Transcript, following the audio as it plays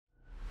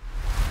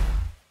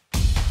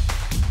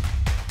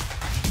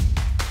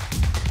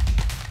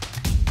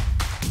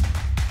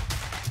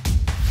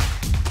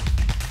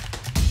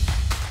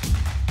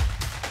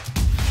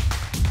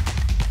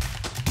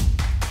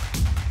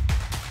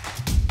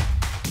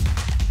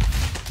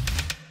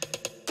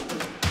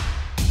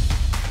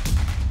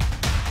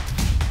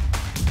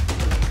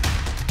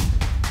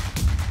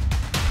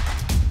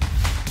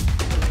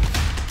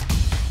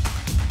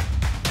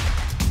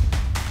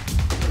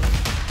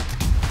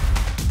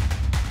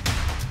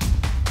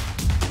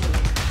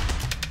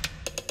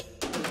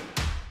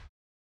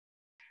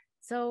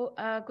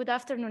Good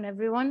afternoon,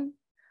 everyone.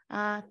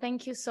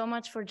 Thank you so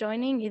much for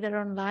joining either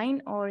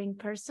online or in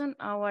person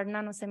our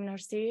Nano-Seminar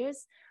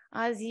series.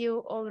 As you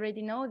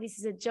already know, this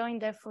is a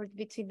joint effort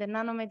between the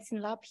Nanomedicine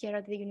Lab here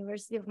at the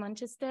University of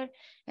Manchester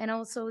and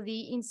also the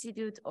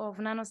Institute of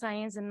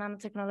Nanoscience and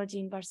Nanotechnology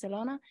in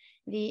Barcelona,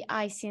 the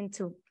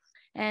ICN2.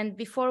 And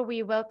before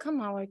we welcome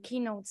our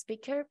keynote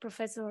speaker,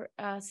 Professor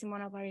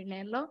Simona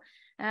Parrinello,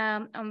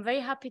 I'm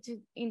very happy to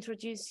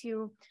introduce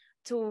you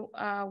to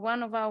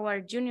one of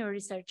our junior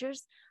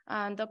researchers,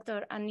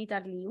 Dr.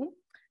 Anita Liu,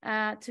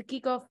 to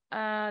kick off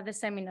the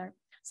seminar.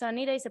 So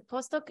Anita is a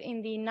postdoc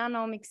in the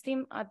Nano-Omics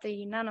team at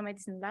the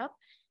Nanomedicine Lab,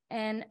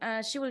 and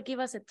she will give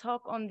us a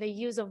talk on the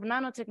use of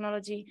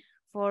nanotechnology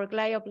for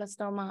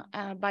glioblastoma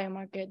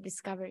biomarker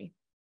discovery.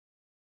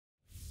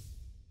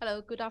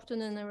 Hello, good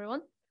afternoon,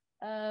 everyone.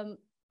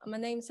 My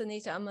name is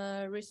Anita. I'm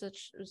a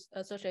research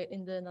associate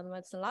in the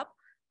Nanomedicine Lab,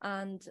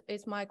 and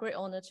it's my great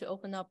honor to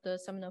open up the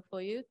seminar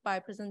for you by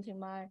presenting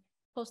my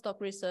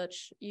postdoc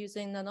research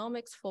using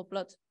Nano-Omics for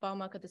blood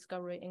biomarker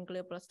discovery in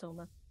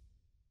glioblastoma.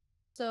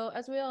 So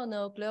as we all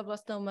know,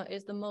 glioblastoma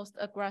is the most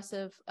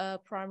aggressive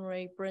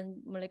primary brain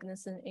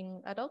malignancy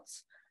in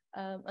adults.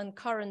 And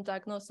current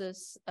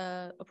diagnosis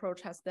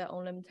approach has their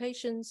own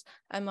limitations.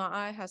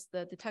 MRI has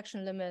the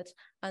detection limit,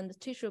 and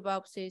tissue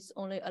biopsies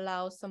only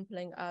allow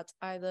sampling at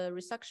either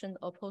resection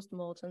or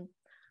postmortem.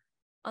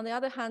 On the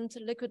other hand,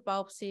 liquid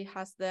biopsy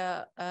has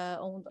their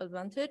own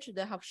advantage.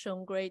 They have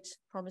shown great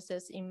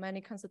promises in many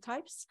cancer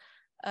types.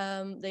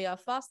 They are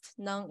fast,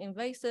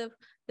 non-invasive.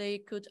 They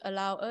could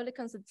allow early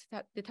cancer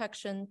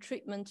detection,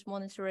 treatment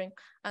monitoring,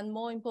 and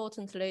more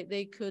importantly,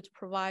 they could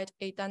provide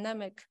a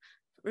dynamic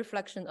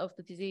reflection of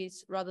the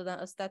disease rather than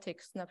a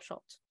static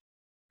snapshot.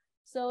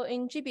 So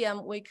in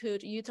GBM, we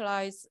could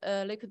utilize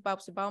liquid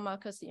biopsy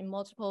biomarkers in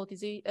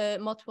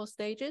multiple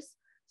stages.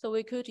 So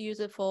we could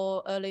use it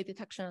for early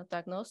detection of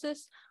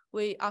diagnosis.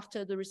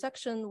 After the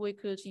resection, we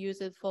could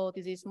use it for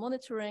disease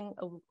monitoring,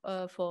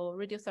 for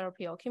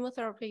radiotherapy or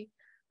chemotherapy.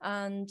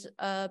 And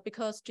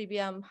because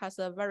GBM has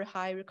a very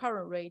high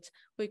recurrent rate,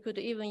 we could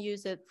even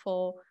use it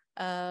for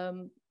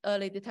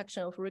early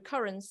detection of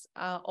recurrence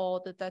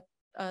or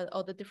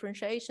the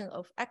differentiation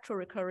of actual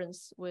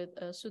recurrence with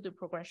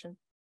pseudoprogression.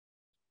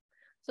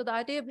 So the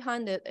idea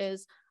behind it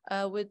is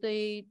with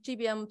the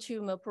GBM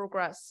tumor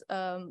progress,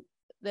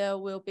 there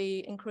will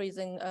be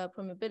increasing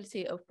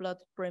permeability of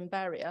blood-brain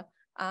barrier,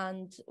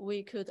 and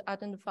we could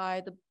identify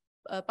the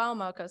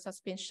biomarkers that's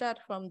been shed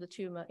from the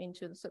tumor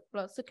into the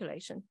blood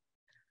circulation.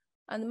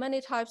 And many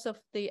types of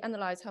the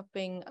analytes have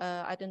been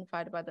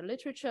identified by the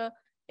literature,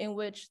 in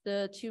which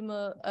the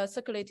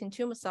circulating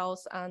tumor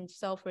cells and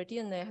cell-free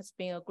DNA has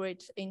been a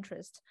great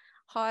interest.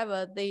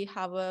 However, they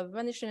have a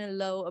vanishingly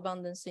low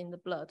abundance in the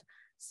blood.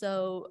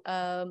 So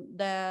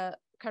their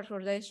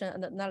characterization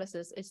and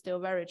analysis is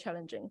still very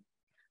challenging.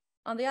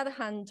 On the other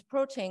hand,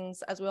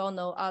 proteins, as we all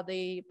know, are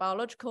the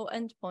biological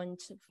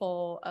endpoint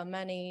for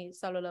many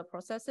cellular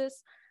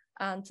processes,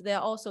 and they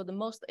are also the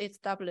most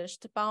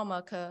established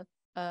biomarker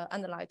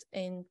analyte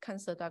in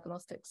cancer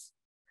diagnostics.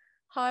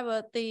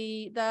 However,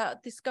 their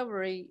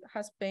discovery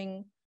has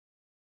been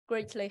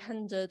greatly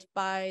hindered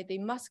by the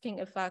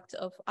masking effect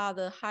of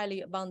other highly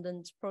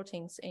abundant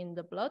proteins in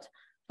the blood,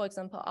 for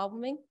example,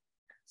 albumin.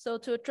 So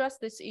to address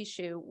this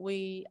issue,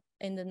 we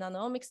in the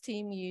Nano-Omics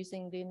team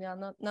using the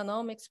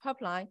Nano-Omics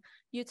pipeline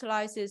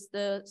utilizes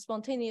the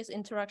spontaneous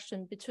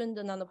interaction between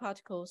the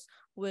nanoparticles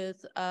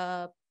with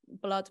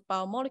blood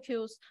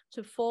biomolecules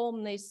to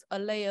form a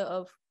layer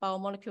of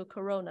biomolecule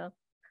corona.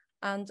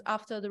 And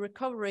after the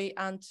recovery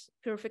and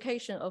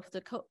purification of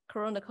the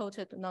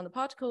corona-coated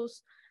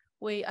nanoparticles,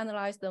 we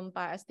analyze them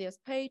by SDS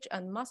page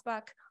and mass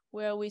spec,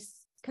 where we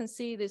can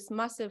see this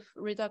massive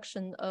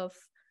reduction of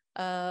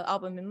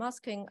albumin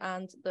masking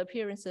and the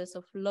appearances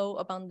of low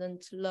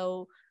abundant,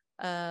 low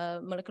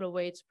molecular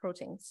weight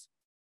proteins.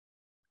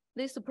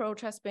 This approach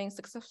has been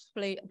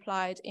successfully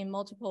applied in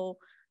multiple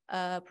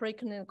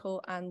preclinical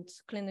and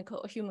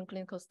human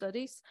clinical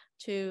studies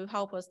to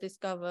help us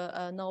discover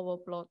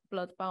novel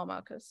blood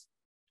biomarkers.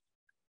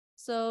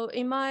 So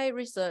in my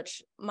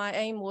research, my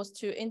aim was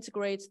to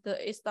integrate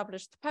the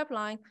established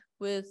pipeline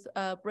with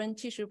brain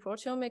tissue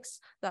proteomics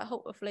that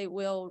hopefully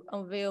will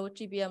unveil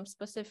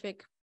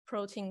GBM-specific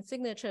protein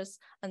signatures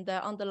and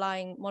their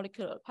underlying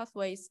molecular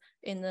pathways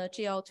in the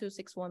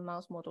GL261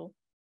 mouse model.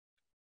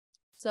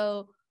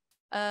 So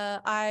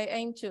I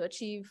aim to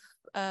achieve,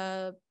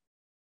 by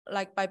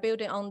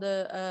building on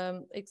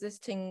the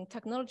existing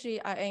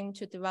technology, I aim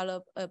to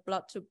develop a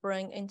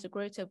blood-to-brain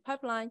integrated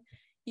pipeline,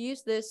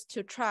 use this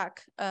to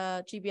track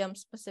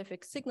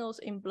GBM-specific signals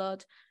in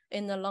blood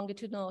in the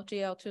longitudinal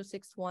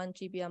GL261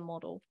 GBM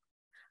model,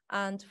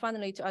 and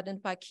finally to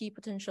identify key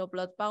potential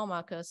blood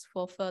biomarkers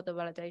for further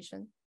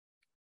validation.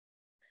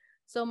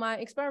 So my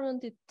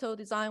experimental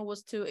design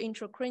was to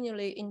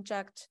intracranially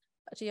inject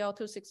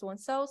GL261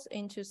 cells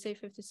into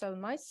C57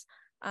 mice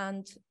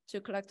and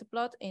to collect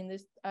blood in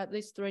at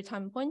least 3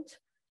 time points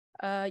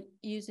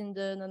using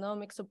the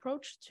Nano-Omics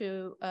approach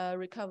to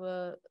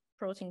recover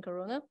protein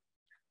corona.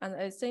 And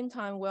at the same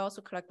time, we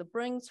also collect the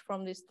brains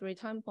from these 3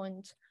 time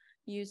points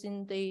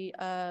using the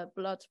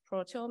blood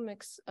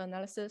proteomics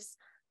analysis,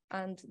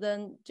 and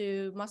then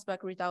do mass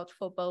spec readout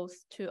for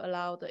both to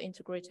allow the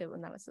integrative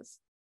analysis.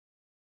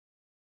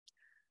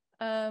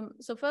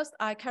 So first,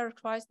 I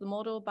characterized the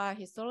model by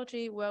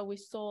histology, where we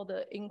saw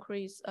the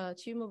increased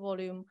tumor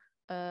volume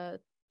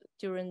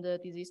during the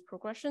disease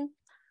progression.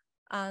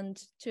 And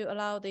to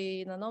allow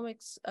the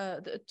nanomics,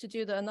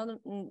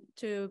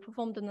 to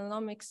perform the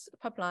nanomics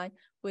pipeline,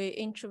 we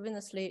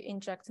intravenously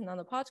inject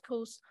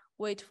nanoparticles,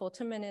 wait for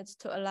 10 minutes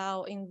to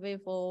allow in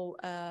vivo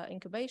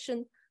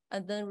incubation,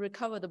 and then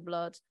recover the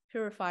blood,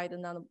 purify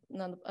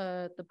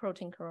the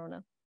protein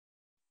corona.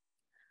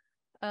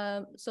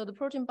 So the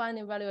protein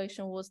binding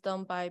evaluation was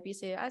done by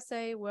BCA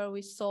assay, where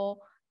we saw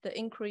the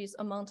increased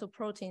amount of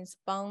proteins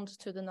bound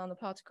to the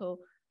nanoparticle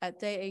at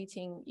day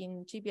 18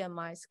 in GBM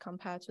mice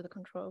compared to the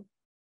control.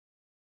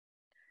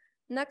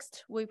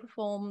 Next, we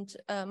performed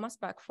mass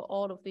spec for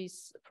all of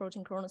these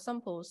protein corona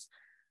samples.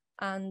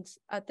 And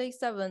at day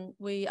 7,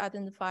 we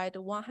identified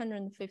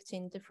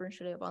 115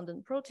 differentially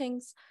abundant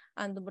proteins,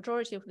 and the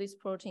majority of these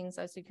proteins,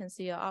 as you can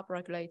see, are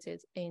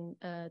upregulated in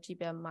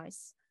GBM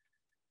mice.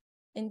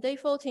 In day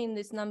 14,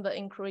 this number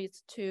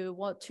increased to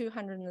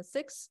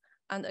 206,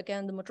 and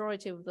again, the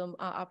majority of them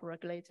are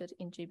upregulated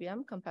in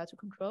GBM compared to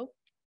control.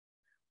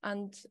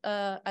 And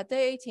at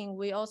day 18,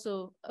 we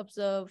also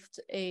observed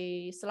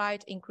a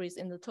slight increase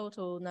in the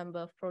total number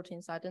of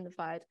proteins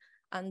identified,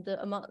 and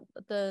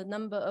the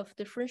number of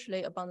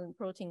differentially abundant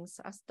proteins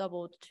has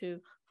doubled to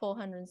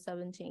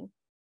 417.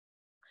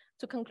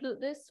 To conclude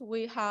this,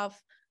 we have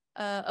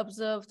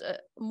observed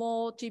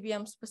more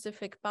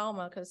GBM-specific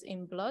biomarkers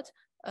in blood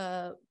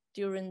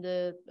during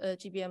the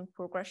GBM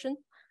progression.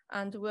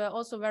 And we're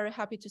also very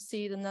happy to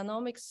see the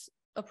Nano-Omics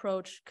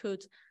approach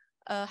could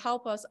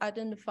help us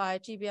identify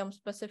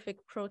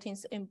GBM-specific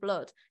proteins in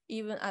blood,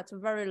 even at a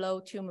very low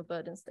tumor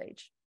burden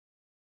stage.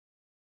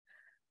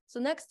 So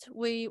next,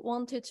 we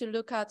wanted to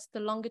look at the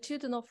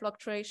longitudinal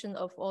fluctuation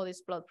of all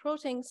these blood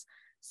proteins.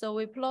 So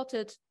we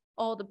plotted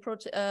all the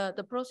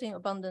protein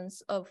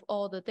abundance of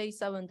all the day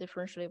 7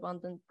 differentially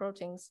abundant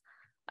proteins,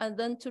 and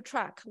then to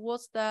track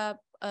what's the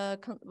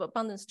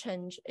abundance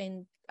change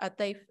at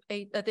day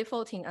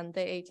 14 and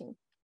day 18.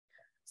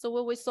 So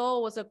what we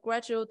saw was a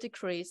gradual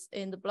decrease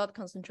in the blood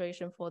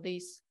concentration for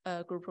these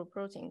group of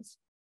proteins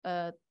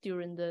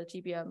during the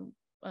GBM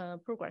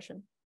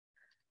progression.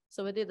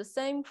 So we did the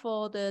same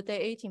for the day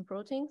 18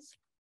 proteins,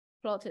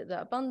 plotted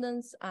the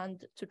abundance,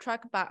 and to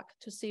track back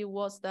to see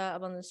what's the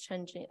abundance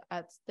changing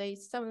at day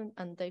 7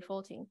 and day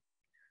 14.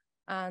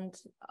 And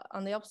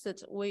on the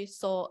opposite, we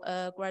saw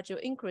a gradual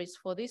increase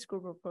for this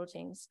group of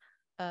proteins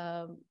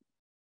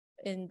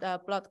in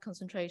the blood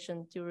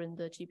concentration during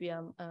the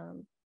GBM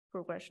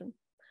progression.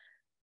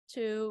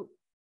 So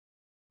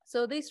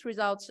these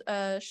results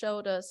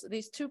showed us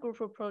these 2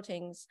 groups of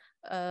proteins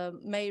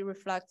may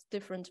reflect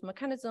different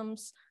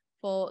mechanisms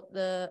for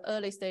the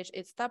early stage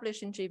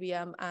established in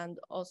GBM, and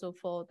also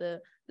for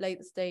the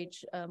late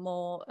stage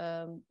more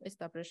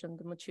established and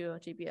mature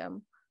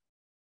GBM.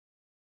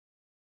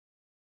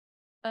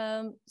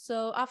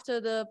 So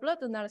after the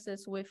blood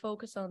analysis, we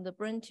focus on the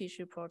brain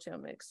tissue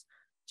proteomics.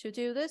 To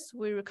do this,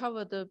 we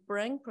recover the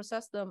brain,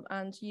 process them,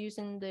 and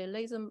using the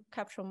laser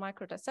capsule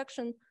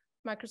microdissection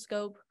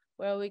microscope,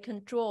 where we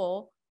can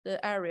draw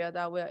the area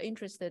that we're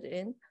interested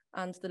in,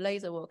 and the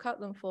laser will cut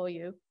them for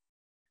you.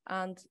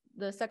 And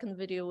the second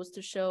video was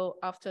to show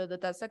after the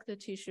dissected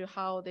tissue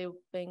how they've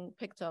been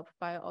picked up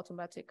by an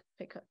automatic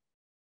picker.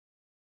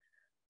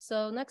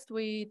 So next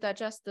we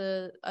digest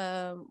the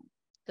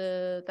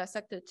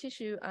dissected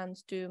tissue and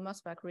do mass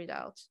spec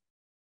readout.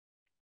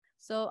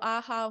 So I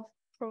have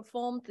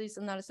performed this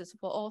analysis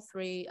for all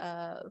 3,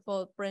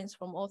 for brains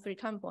from all 3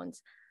 time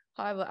points.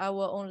 However, I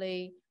will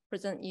only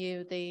present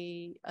you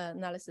the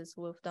analysis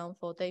we've done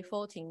for day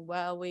 14,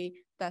 where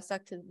we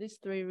dissected these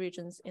 3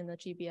 regions in the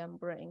GBM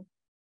brain.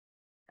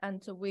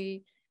 And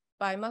we,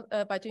 by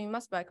doing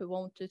mass spec, we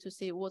wanted to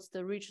see what's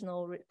the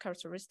regional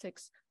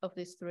characteristics of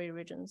these 3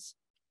 regions.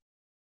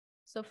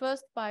 So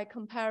first, by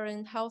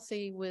comparing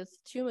healthy with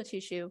tumor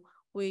tissue,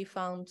 we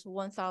found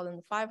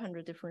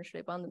 1,500 differentially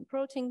abundant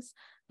proteins.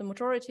 The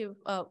majority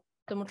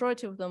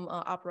of them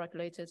are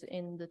upregulated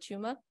in the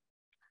tumor.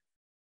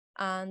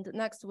 And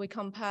next, we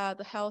compare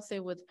the healthy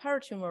with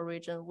paratumor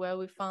region, where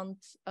we found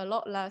a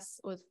lot less,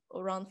 with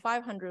around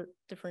 500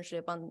 differentially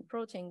abundant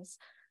proteins,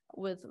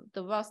 with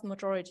the vast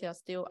majority are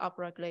still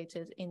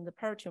upregulated in the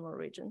paratumor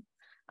region.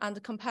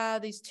 And compare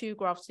these 2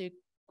 graphs,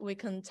 we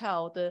can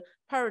tell the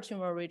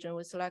paratumor region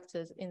we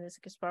selected in this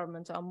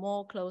experiment are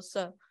more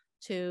closer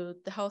to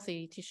the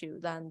healthy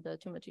tissue than the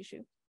tumor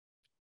tissue.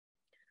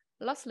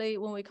 Lastly,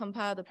 when we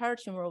compare the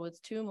paratumor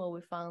with tumor, we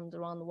found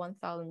around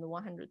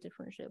 1,100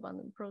 differentially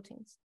abundant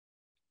proteins.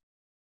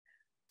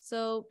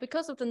 So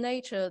because of the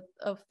nature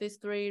of these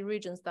 3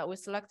 regions that we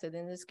selected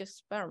in this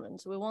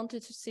experiment, we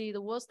wanted to see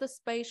what's the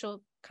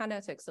spatial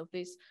kinetics of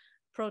these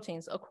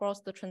proteins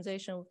across the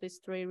transition of these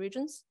 3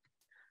 regions.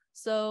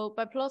 So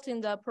by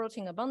plotting the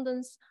protein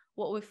abundance,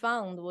 what we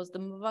found was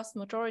the vast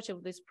majority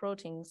of these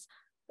proteins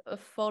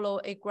follow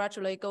a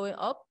gradually going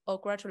up or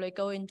gradually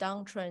going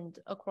down trend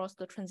across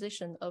the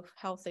transition of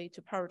healthy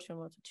to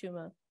paratumor to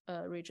tumor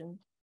region.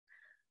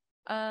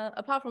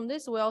 Apart from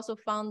this, we also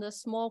found a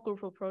small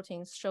group of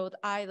proteins showed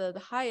either the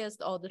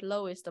highest or the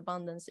lowest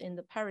abundance in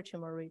the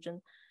paratumor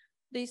region.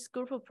 This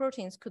group of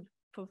proteins could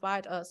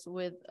provide us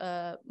with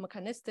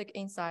mechanistic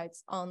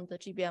insights on the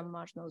GBM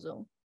marginal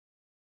zone.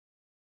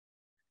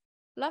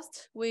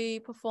 Last, we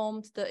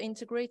performed the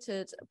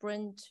integrated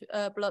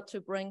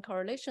blood-to-brain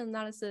correlation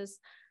analysis,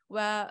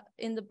 where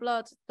in the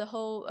blood, the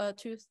whole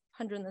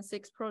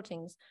 206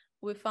 proteins,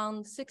 we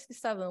found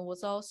 67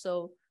 was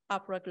also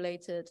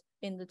upregulated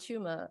in the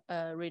tumor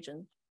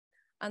region.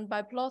 And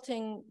by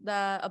plotting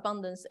the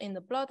abundance in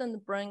the blood and the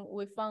brain,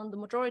 we found the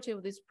majority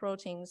of these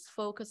proteins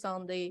focus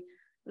on the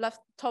left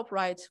top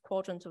right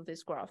quadrant of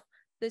this graph.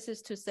 This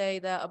is to say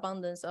the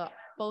abundance are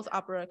both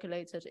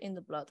upregulated in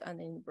the blood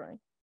and in the brain.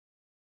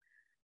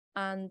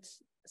 And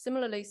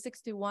similarly,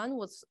 61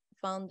 was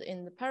found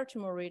in the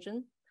paratumor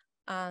region,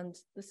 and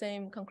the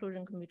same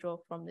conclusion can be drawn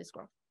from this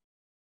graph.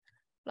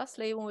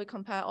 Lastly, when we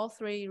compare all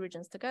three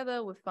regions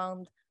together, we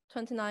found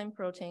 29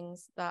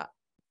 proteins that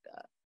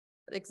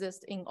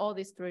exist in all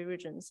these three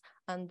regions,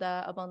 and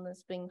their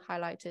abundance being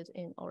highlighted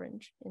in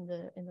orange in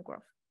the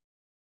graph.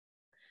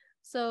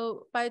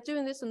 So by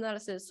doing this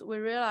analysis, we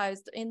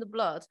realized in the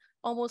blood,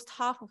 almost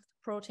half of the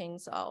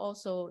proteins are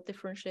also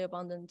differentially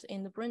abundant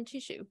in the brain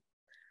tissue.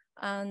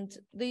 And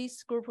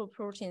this group of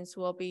proteins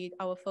will be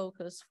our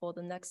focus for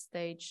the next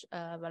stage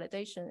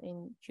validation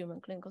in human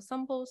clinical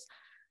samples.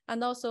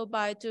 And also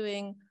by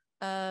doing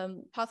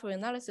pathway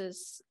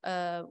analysis,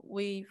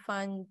 we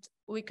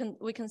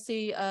can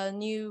see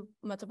new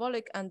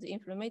metabolic and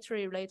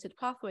inflammatory related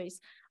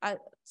pathways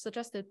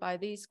suggested by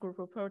these group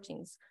of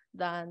proteins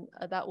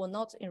that were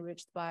not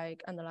enriched by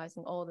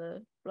analyzing all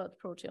the blood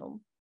proteome.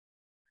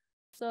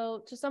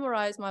 So to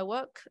summarize my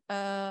work,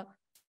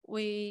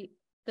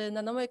 the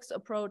Nanomedics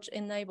approach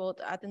enabled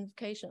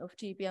identification of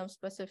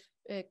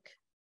GBM-specific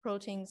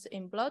proteins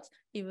in blood,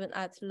 even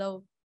at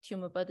low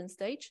tumor burden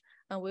stage,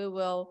 and we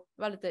will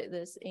validate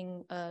this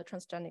in a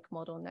transgenic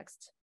model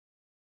next.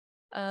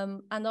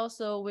 And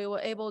also, we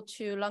were able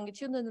to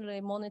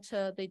longitudinally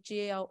monitor the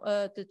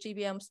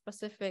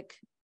GBM-specific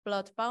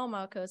blood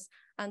biomarkers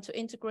and to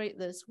integrate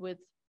this with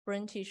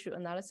brain tissue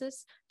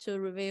analysis to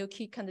reveal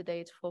key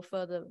candidates for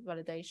further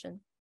validation.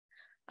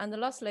 And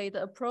lastly,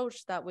 the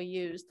approach that we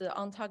use, the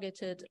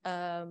untargeted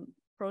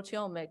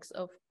proteomics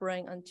of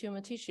brain and tumor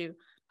tissue,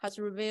 has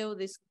revealed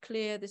this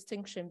clear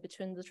distinction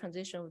between the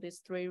transition of these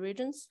three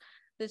regions.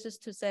 This is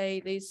to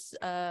say these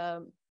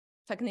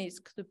techniques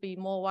could be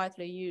more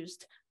widely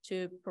used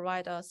to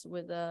provide us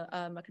with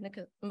a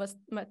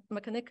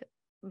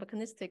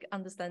mechanistic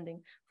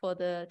understanding for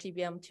the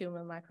GBM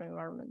tumor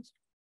microenvironment.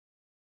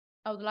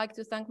 I would like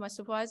to thank my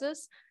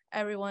supervisors,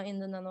 everyone in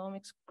the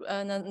Nano-Omics,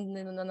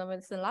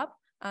 Nanomedicine Lab,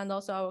 and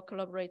also our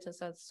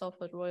collaborators at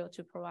Salford Royal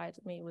to provide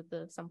me with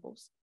the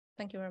samples.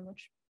 Thank you very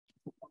much.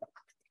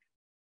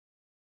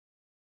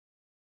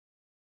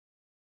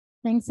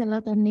 Thanks a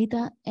lot,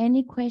 Anita.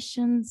 Any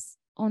questions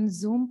on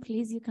Zoom,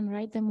 please, you can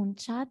write them on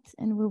chat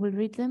and we will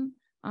read them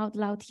out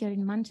loud here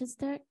in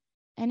Manchester.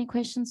 Any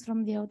questions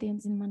from the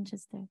audience in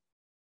Manchester?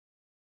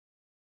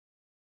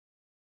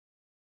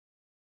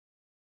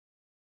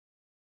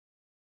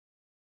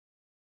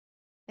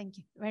 Thank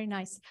you. Very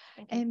nice.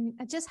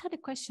 I just had a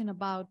question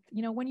about,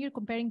 when you're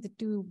comparing the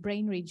two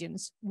brain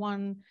regions,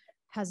 one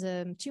has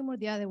a tumor,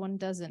 the other one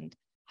doesn't.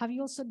 Have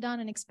you also done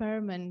an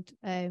experiment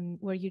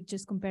where you're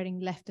just comparing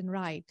left and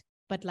right,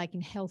 but like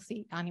in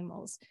healthy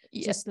animals,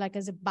 just like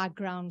as a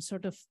background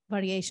sort of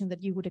variation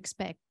that you would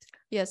expect?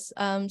 Yes.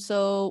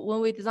 So when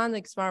we designed the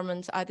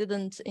experiment, I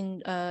didn't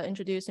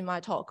introduce in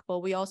my talk, but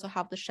we also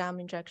have the sham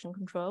injection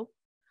control.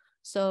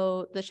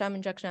 So the sham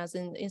injection, as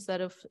in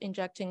instead of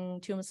injecting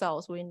tumor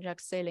cells, we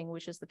inject saline,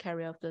 which is the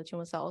carrier of the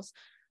tumor cells.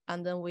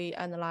 And then we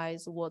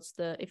analyze what's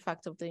the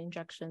effect of the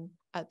injection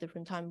at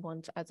different time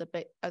points as a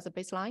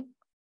baseline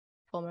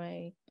for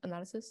my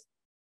analysis.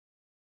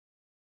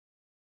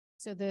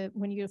 So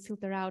when you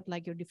filter out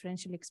like your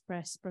differentially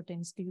expressed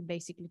proteins, do you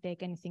basically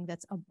take anything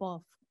that's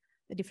above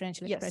the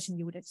differential expression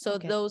you would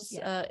expect? So those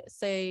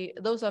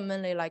those are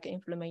mainly like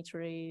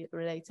inflammatory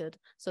related.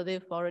 So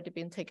they've already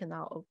been taken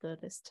out of the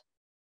list.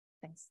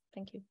 Thanks.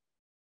 Thank you.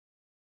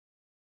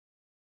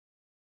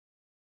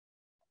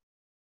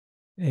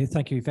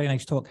 Thank you. Very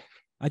nice talk.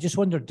 I just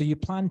wondered, do you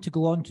plan to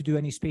go on to do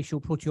any spatial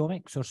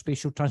proteomics or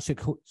spatial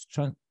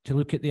to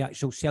look at the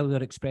actual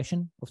cellular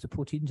expression of the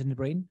proteins in the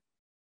brain?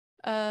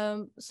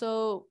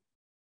 So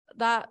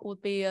that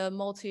would be a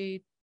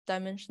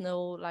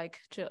multi-dimensional like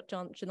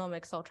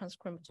genomics or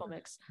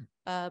transcriptomics.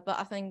 But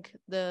I think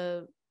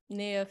the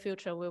near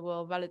future, we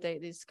will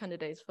validate these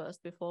candidates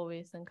first before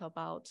we think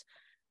about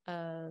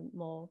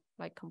more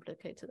like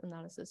complicated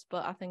analysis.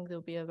 But I think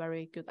there'll be a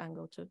very good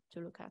angle to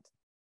look at.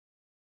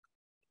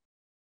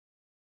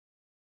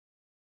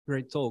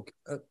 Great talk.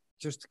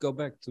 Just to go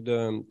back to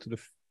the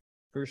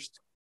first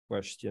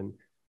question,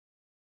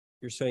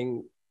 you're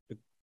saying the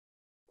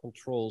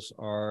controls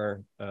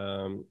are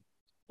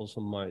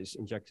also mice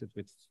injected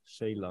with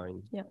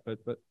saline. Yeah.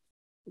 But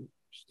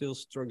still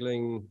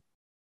struggling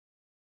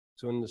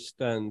to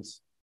understand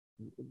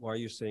why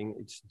you're saying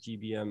it's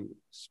GBM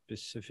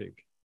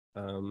specific,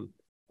 and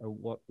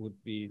what would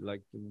be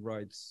like the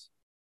right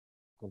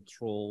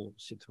control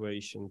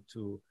situation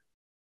to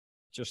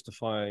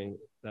justify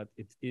that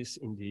it is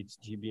indeed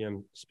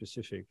GBM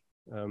specific.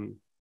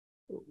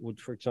 Would,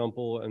 for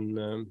example, I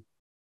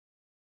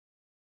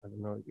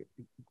don't know,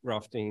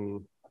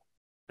 grafting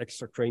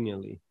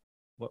extracranially,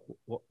 what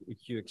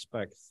would you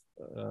expect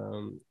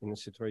in a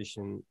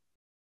situation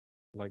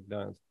like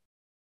that?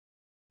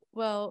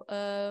 Well,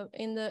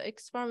 in the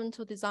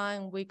experimental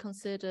design, we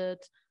considered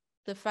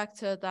the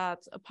factor that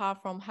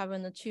apart from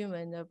having a tumor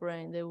in their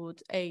brain, they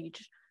would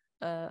age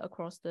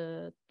across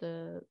the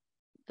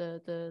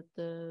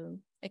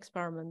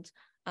experiment,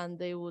 and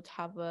they would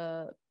have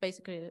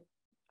basically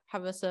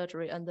have a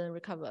surgery and then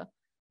recover.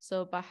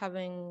 So by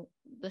having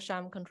the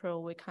sham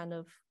control, we kind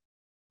of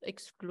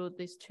exclude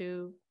these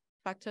two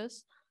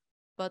factors.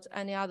 But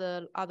any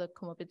other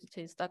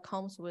comorbidities that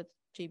comes with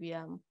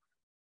GBM,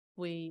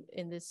 we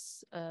in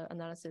this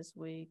analysis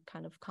we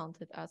kind of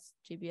counted as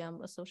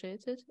GBM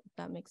associated, if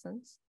that makes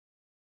sense.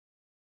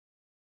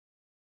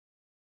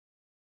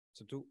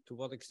 So to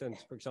what extent,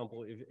 for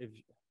example,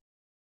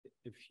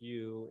 if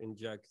you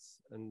inject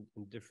a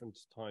different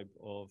type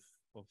of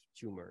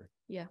tumor,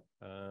 yeah,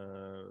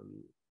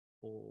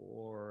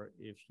 or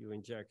if you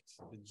inject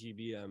the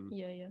GBM,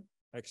 yeah,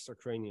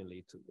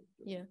 extracranially, to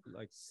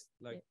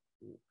like.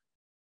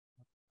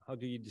 How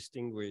do you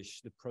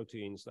distinguish the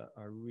proteins that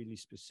are really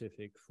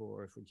specific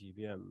for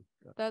GBM?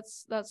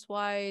 That's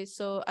why.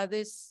 So at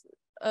this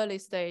early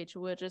stage,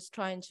 we're just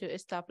trying to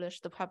establish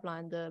the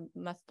pipeline, the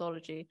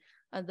methodology,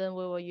 and then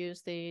we will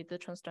use the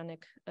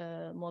transgenic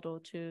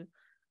model to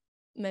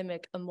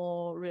mimic a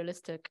more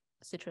realistic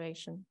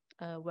situation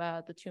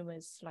where the tumor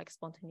is like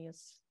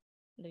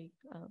spontaneously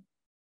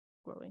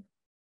growing.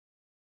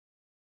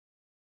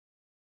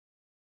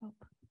 Oh.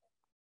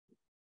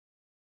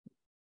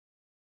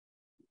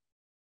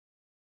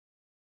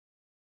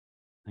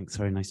 Thanks,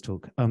 very nice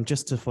talk.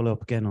 Just to follow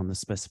up again on the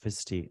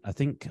specificity, I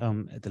think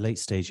at the late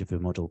stage of your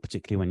model,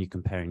 particularly when you're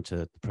comparing to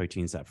the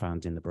proteins that are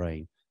found in the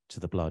brain to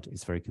the blood,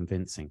 it's very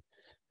convincing.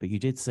 But you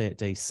did say at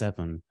day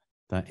 7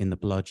 that in the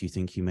blood, you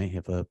think you may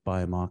have a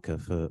biomarker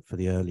for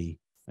the early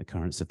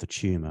occurrence of the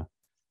tumor.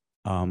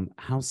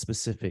 How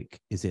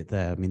specific is it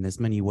there? I mean, there's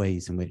many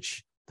ways in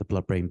which the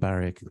blood-brain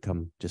barrier can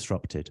become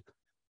disrupted.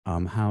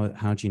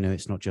 How do you know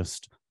it's not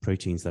just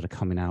proteins that are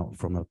coming out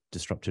from a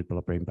disrupted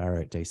blood-brain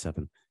barrier at day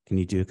 7? Can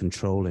you do a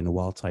control in a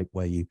wild type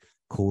where you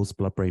cause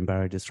blood-brain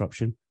barrier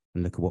disruption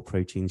and look at what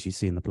proteins you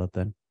see in the blood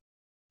then?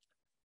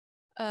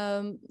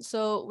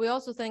 So we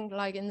also think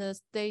like in the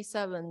day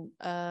 7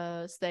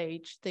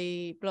 stage,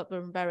 the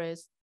blood-brain barrier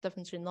is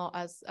definitely not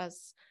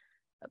as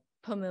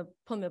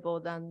permeable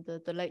than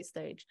the late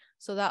stage.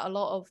 So that a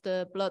lot of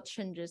the blood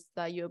changes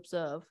that you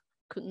observe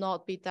could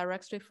not be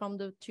directly from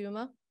the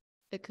tumor.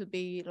 It could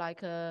be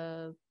like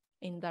a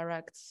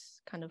indirect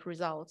kind of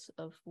result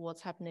of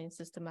what's happening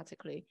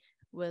systematically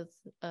with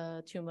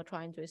a tumor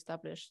trying to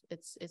establish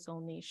its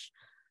own niche.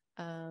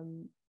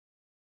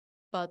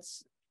 But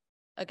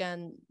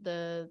again,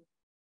 the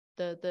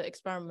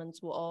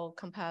experiments were all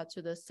compared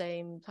to the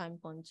same time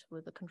point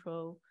with the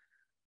control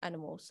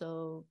animal.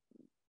 So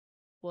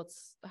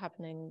what's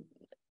happening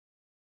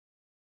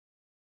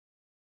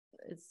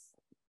is,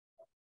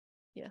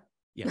 yeah.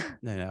 Yeah,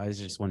 no, I was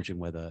just wondering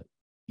whether,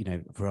 you know,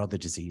 for other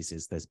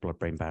diseases, there's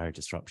blood-brain barrier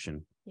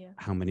disruption. Yeah.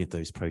 How many of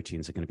those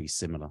proteins are going to be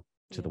similar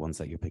to the ones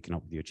that you're picking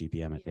up with your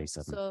GBM at day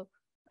 7? So,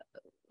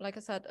 like I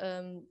said,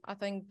 I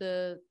think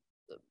the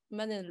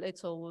many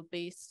little would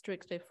be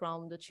strictly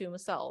from the tumor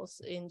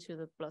cells into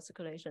the blood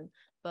circulation,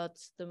 but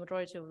the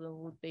majority of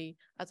them would be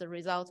as a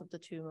result of the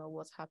tumor,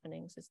 what's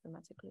happening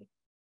systematically.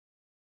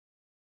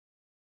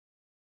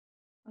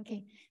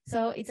 Okay,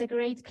 so it's a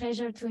great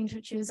pleasure to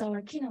introduce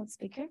our keynote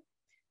speaker,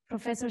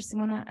 Professor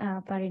Simona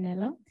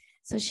Parrinello.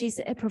 So she's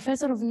a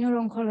professor of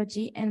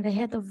neuro-oncology and the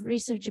head of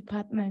research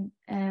department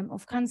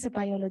of cancer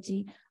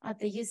biology at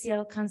the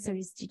UCL Cancer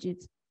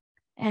Institute.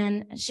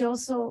 And she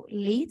also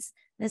leads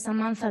the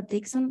Samantha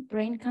Dixon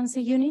Brain Cancer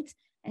Unit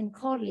and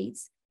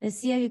co-leads the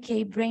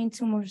CIUK Brain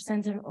Tumor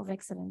Center of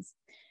Excellence.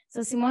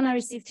 So Simona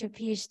received her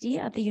PhD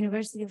at the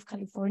University of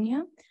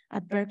California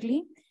at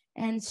Berkeley,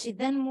 and she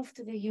then moved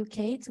to the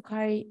UK to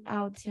carry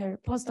out her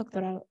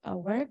postdoctoral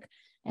work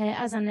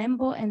as an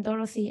Embo and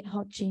Dorothy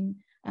Hodgkin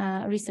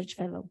research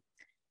fellow.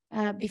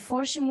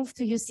 Before she moved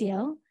to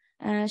UCL,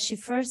 she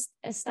first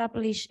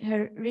established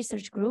her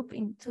research group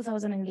in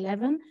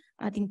 2011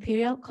 at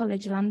Imperial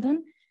College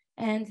London,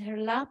 and her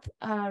lab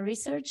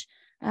research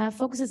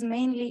focuses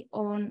mainly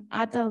on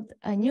adult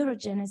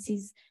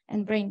neurogenesis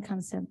and brain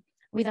cancer,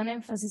 with an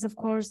emphasis, of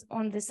course,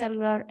 on the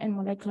cellular and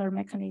molecular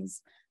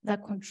mechanisms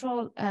that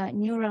control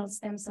neural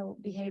stem cell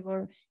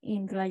behavior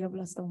in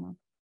glioblastoma.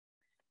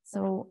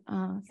 So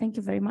thank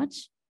you very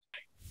much.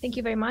 Thank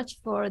you very much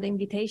for the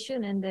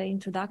invitation and the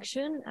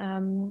introduction,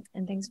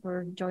 and thanks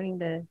for joining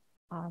the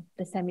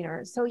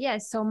seminar. So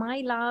yes, so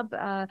my lab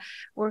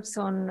works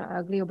on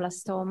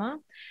glioblastoma.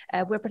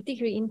 We're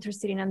particularly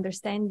interested in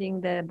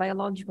understanding the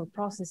biological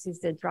processes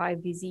that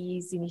drive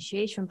disease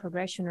initiation,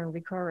 progression, and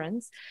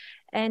recurrence.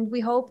 And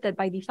we hope that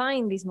by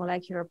defining these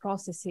molecular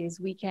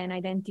processes, we can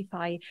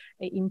identify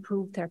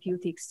improved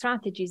therapeutic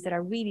strategies that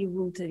are really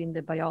rooted in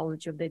the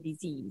biology of the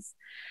disease.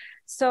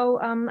 So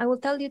I will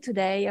tell you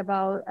today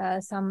about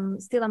some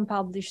still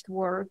unpublished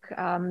work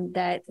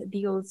that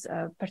deals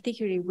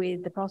particularly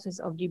with the process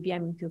of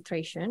GBM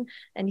infiltration.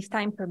 And if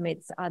time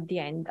permits, at the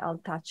end, I'll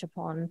touch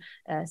upon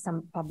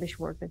some published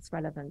work that's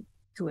relevant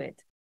to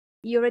it.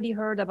 You already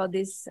heard about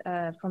this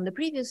from the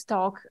previous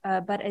talk,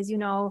 but as you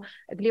know,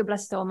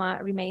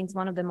 glioblastoma remains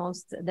one of the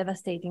most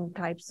devastating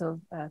types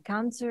of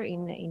cancer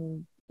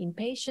in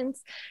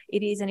patients.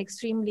 It is an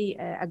extremely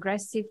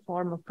aggressive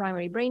form of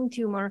primary brain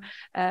tumor,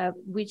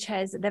 which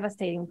has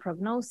devastating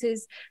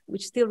prognosis,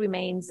 which still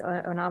remains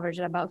on average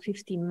at about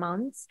 15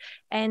 months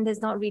and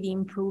has not really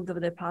improved over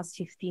the past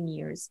 15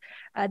 years.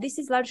 This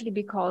is largely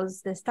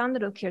because the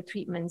standard of care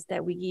treatments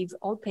that we give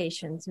all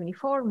patients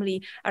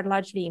uniformly are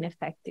largely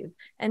ineffective.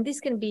 And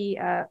this can be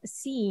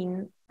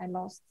seen, I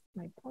lost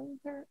my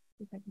pointer,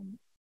 if I can.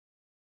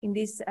 In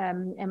this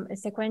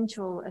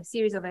sequential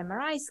series of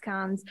MRI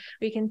scans,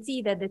 we can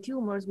see that the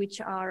tumors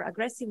which are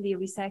aggressively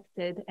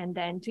resected and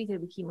then treated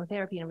with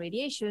chemotherapy and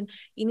radiation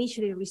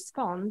initially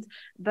respond,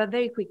 but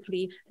very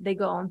quickly they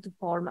go on to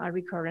form a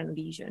recurrent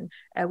lesion,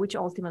 which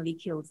ultimately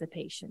kills the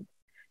patient.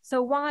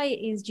 So why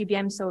is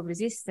GBM so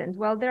resistant?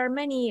 Well, there are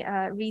many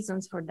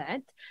reasons for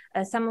that.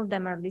 Some of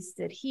them are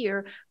listed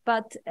here,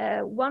 but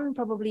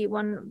probably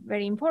one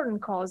very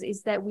important cause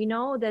is that we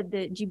know that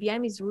the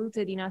GBM is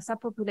rooted in a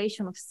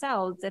subpopulation of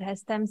cells that has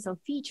stem cell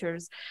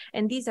features,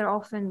 and these are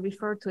often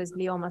referred to as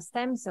glioma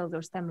stem cells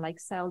or stem-like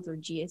cells or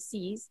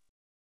GSCs.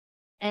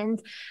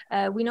 And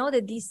we know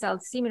that these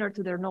cells, similar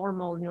to their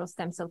normal neural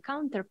stem cell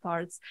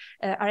counterparts,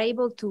 are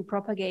able to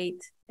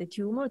propagate the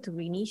tumor, to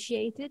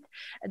reinitiate it.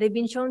 They've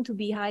been shown to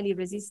be highly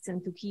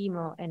resistant to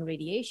chemo and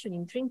radiation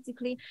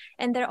intrinsically,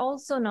 and they're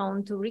also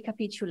known to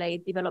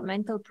recapitulate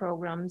developmental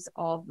programs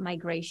of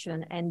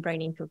migration and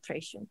brain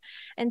infiltration.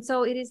 And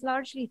so it is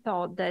largely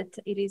thought that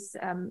it is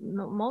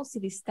mostly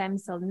the stem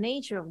cell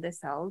nature of the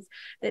cells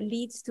that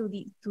leads to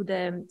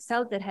the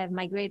cells that have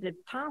migrated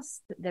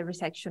past the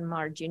resection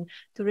margin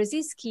to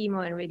resist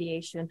chemo and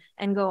radiation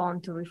and go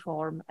on to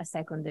reform a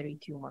secondary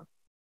tumor.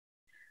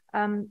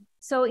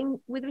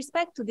 With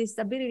respect to this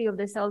ability of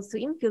the cells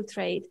to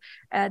infiltrate,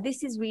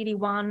 this is really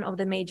one of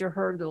the major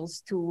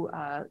hurdles to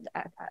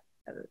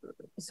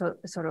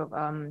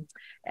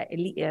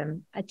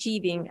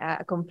achieving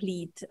a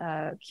complete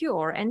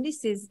cure. And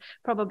this is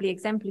probably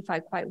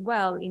exemplified quite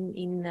well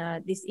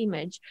in this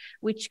image,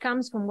 which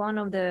comes from one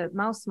of the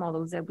mouse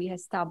models that we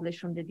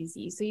established from the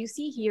disease. So you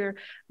see here,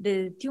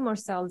 the tumor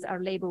cells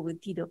are labeled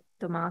with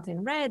tomato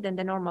in red, and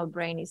the normal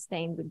brain is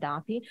stained with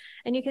DAPI.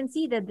 And you can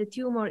see that the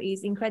tumor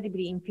is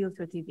incredibly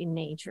infiltrative in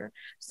nature.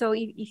 So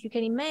if you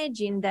can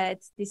imagine that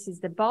this is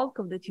the bulk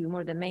of the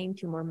tumor, the main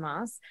tumor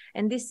mass,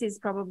 and this is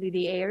probably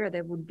the area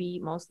that would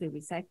be mostly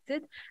resected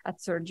at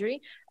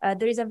surgery,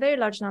 there is a very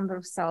large number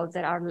of cells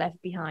that are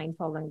left behind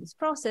following this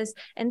process,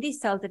 and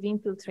these cells have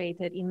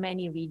infiltrated in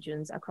many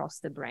regions across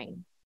the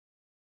brain.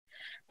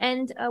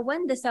 And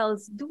when the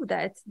cells do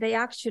that, they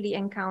actually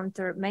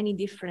encounter many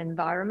different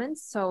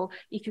environments. So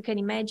if you can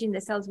imagine, the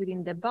cells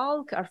within the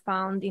bulk are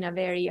found in a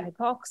very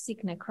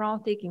hypoxic,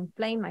 necrotic,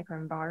 inflamed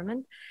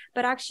microenvironment.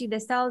 But actually the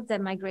cells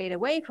that migrate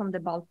away from the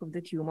bulk of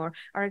the tumor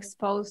are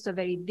exposed to a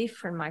very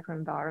different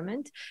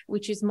microenvironment,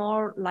 which is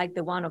more like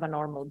the one of a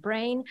normal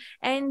brain.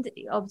 And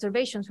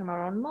observations from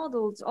our own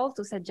models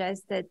also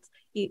suggest that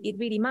it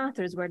really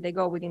matters where they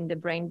go within the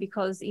brain,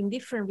 because in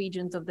different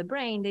regions of the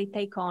brain, they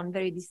take on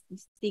very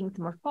distinct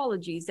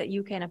morphologies that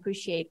you can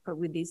appreciate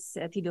with this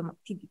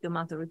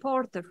T-domato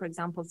reporter, for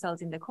example,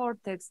 cells in the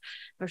cortex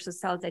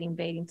versus cells that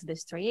invade into the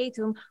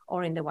striatum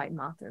or in the white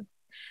matter.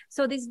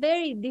 So these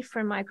very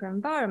different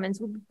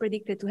microenvironments would be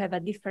predicted to have a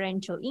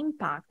differential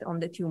impact on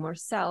the tumor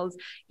cells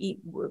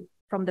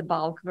from the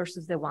bulk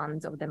versus the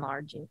ones of the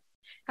margin.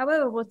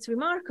 However, what's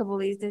remarkable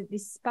is that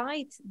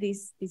despite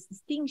these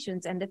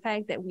distinctions and the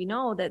fact that we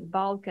know that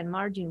bulk and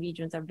margin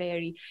regions are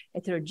very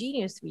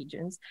heterogeneous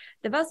regions,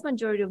 the vast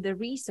majority of the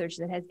research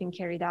that has been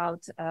carried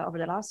out over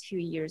the last few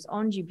years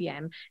on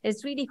GBM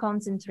is really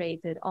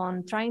concentrated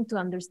on trying to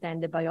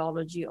understand the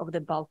biology of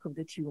the bulk of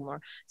the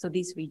tumor, so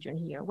this region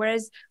here,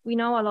 whereas we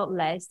know a lot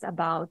less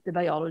about the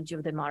biology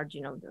of the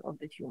margin of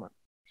the tumor.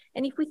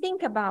 And if we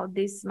think about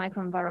this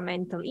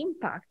microenvironmental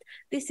impact,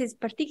 this is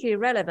particularly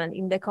relevant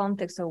in the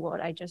context of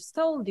what I just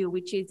told you,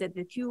 which is that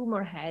the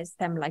tumor has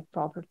stem-like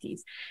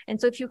properties.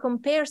 And so if you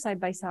compare side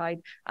by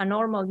side a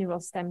normal neural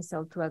stem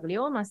cell to a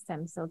glioma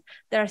stem cell,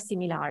 there are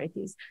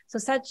similarities. So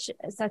such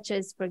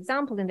as, for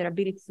example, in their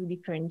ability to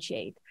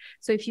differentiate.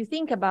 So if you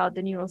think about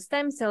the neural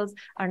stem cells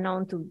are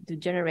known to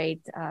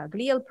generate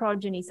glial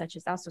progeny, such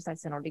as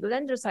astrocytes and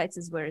oligodendrocytes,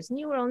 as well as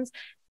neurons.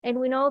 And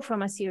we know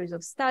from a series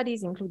of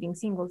studies, including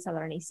single-cell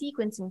RNA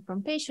sequencing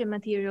from patient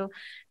material,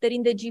 that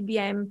in the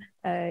GBM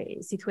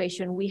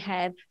situation, we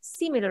have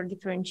similar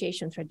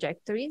differentiation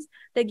trajectories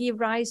that give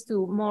rise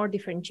to more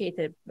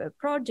differentiated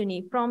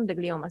progeny from the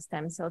glioma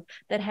stem cells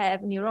that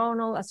have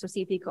neuronal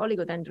associative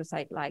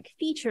oligodendrocyte-like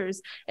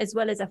features, as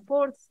well as a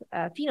fourth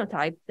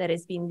phenotype that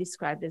has been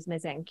described as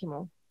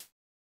mesenchymal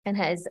and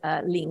has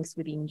links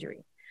with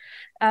injury.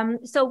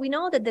 So we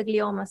know that the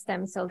glioma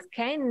stem cells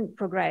can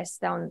progress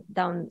down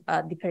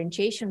a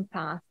differentiation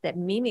path that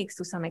mimics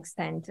to some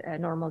extent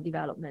normal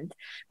development.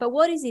 But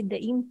what is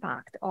the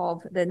impact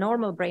of the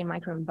normal brain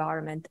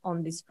microenvironment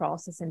on this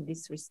process and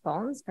this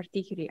response,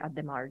 particularly at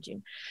the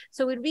margin?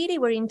 So we really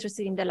were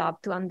interested in the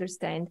lab to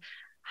understand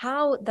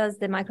how does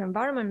the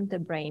microenvironment of the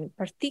brain,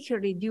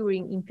 particularly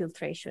during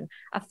infiltration,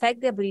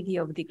 affect the ability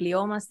of the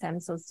glioma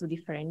stem cells to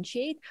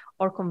differentiate,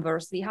 or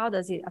conversely, how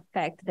does it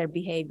affect their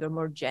behavior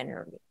more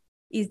generally?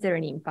 Is there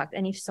an impact?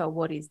 And if so,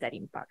 what is that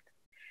impact?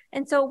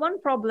 And so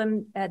one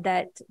problem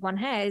that one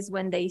has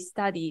when they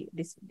study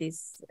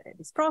this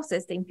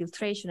process, the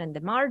infiltration and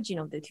the margin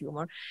of the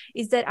tumor,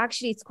 is that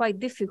actually it's quite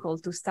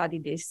difficult to study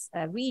this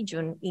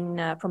region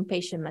from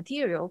patient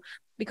material,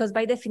 because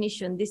by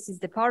definition, this is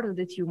the part of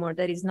the tumor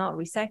that is not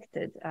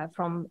resected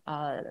from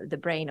the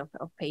brain of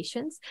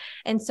patients.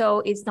 And so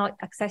it's not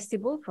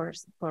accessible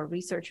for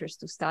researchers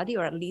to study,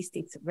 or at least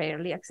it's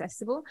rarely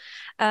accessible.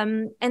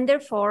 And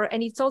therefore,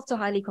 and it's also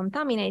highly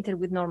contaminated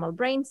with normal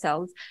brain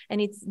cells,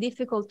 and it's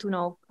difficult to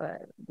know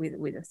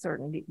with a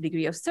certain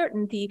degree of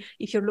certainty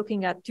if you're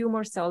looking at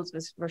tumor cells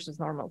versus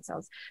normal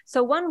cells.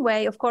 So one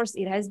way, of course,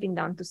 it has been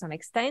done to some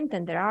extent,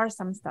 and there are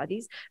some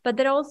studies, but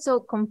they're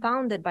also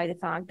compounded by the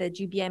fact that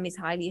GBM is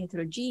highly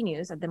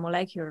heterogeneous at the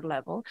molecular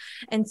level.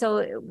 And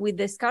so with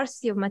the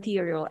scarcity of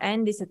material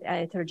and this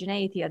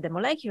heterogeneity at the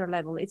molecular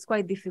level, it's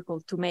quite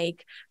difficult to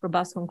make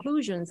robust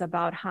conclusions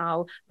about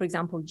how, for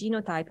example,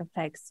 genotype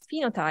affects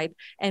phenotype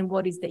and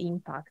what is the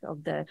impact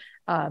of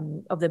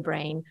the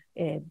brain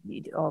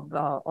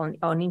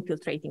on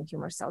infiltrating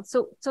tumor cells.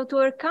 So to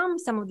overcome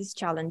some of these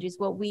challenges,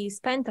 what we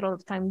spent a lot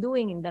of time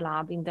doing in the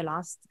lab in the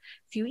last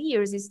few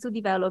years is to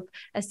develop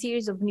a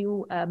series of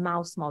new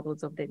mouse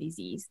models of the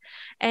disease.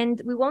 And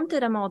we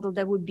wanted a model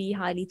that would be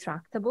highly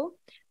tractable,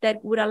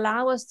 that would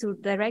allow us to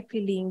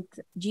directly link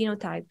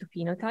genotype to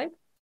phenotype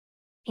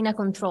in a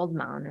controlled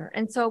manner.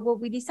 And so what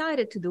we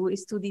decided to do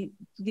is to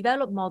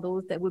develop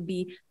models that would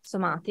be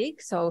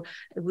somatic, so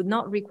it would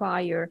not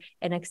require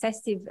an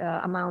excessive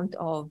amount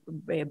of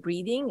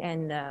breeding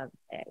and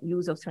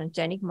use of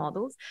transgenic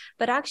models,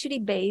 but actually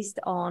based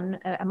on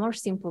a more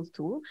simple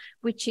tool,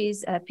 which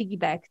is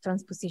piggyback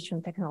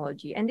transposition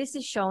technology. And this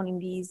is shown in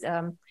these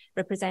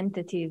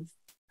representative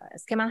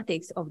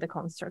schematics of the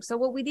construct. So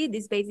what we did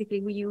is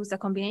basically we used a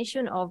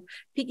combination of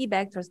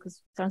piggyback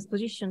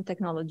transposition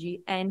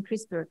technology and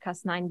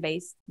CRISPR-Cas9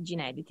 based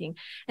gene editing.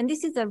 And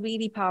this is a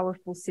really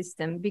powerful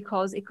system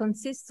because it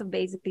consists of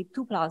basically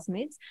two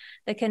plasmids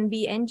that can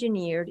be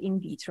engineered in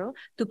vitro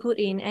to put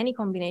in any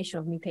combination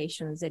of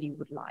mutations that you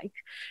would like,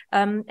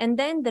 and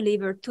then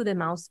delivered to the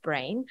mouse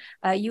brain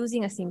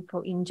using a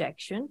simple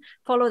injection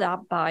followed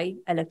up by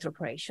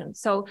electroporation.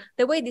 So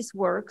the way this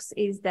works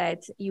is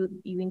that you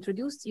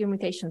introduce your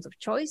mutation of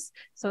choice.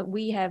 So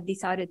we have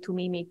decided to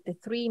mimic the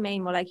three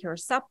main molecular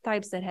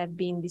subtypes that have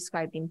been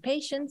described in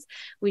patients,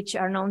 which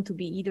are known to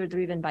be either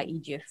driven by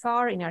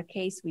EGFR. In our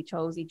case, we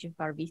chose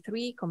EGFR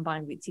V3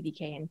 combined with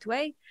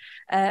CDKN2A,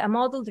 a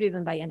model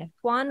driven by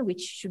NF1,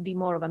 which should be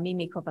more of a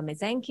mimic of a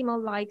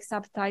mesenchymal-like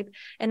subtype,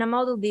 and a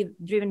model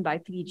driven by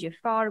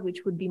PDGFR,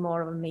 which would be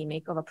more of a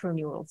mimic of a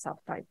proneural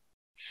subtype.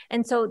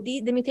 And so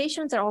the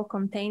mutations are all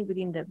contained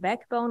within the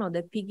backbone or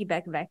the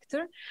piggyback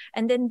vector.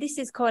 And then this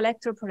is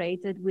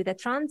co-electroporated with a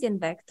transient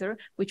vector,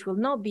 which will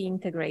not be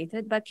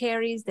integrated, but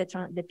carries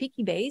the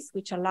picky base,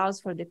 which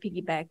allows for the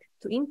piggyback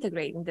to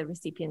integrate in the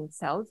recipient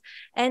cells,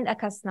 and a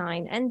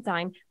Cas9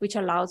 enzyme, which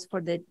allows for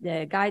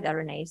the guide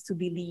RNAs to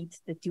delete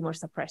the tumor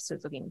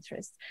suppressors of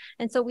interest.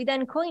 And so we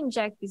then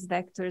co-inject these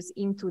vectors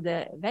into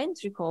the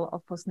ventricle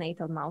of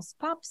postnatal mouse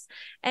pups,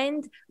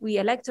 and we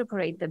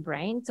electroporate the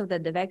brain so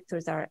that the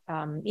vectors are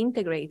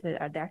integrated,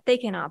 or they're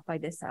taken up by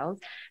the cells.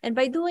 And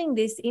by doing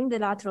this in the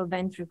lateral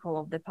ventricle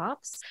of the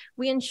pups,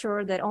 we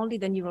ensure that only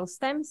the neural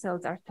stem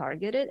cells are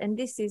targeted. And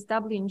this is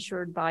doubly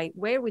ensured by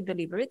where we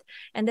deliver it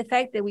and the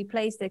fact that we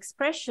place the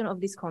expression of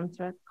these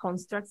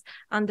constructs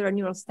under a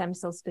neural stem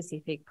cell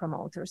specific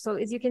promoter. So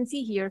as you can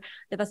see here,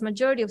 the vast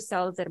majority of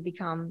cells that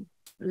become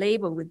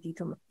labeled with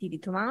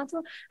TD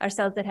tomato are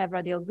cells that have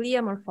radial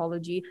glia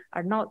morphology,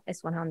 are not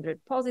S100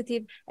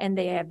 positive, and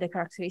they have the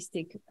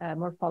characteristic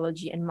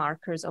morphology and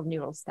markers of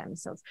neural stem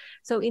cells.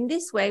 So in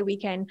this way, we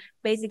can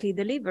basically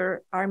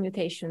deliver our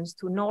mutations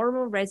to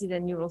normal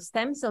resident neural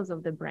stem cells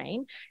of the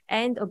brain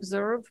and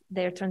observe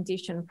their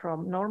transition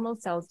from normal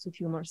cells to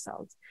tumor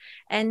cells.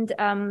 And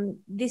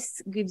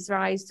this gives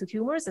rise to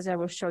tumors, as I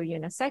will show you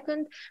in a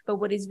second. But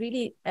what is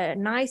really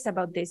nice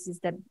about this is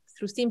that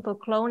through simple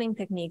cloning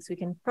techniques, we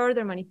can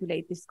further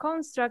manipulate these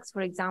constructs,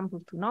 for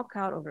example, to knock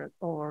out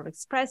or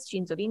express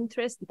genes of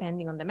interest,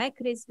 depending on the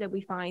mechanism that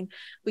we find.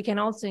 We can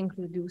also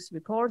introduce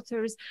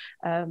reporters,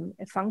 a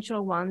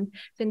functional one.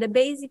 So in the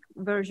basic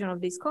version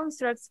of these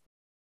constructs,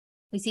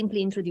 we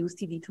simply introduce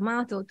TD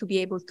tomato to be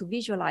able to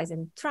visualize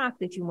and track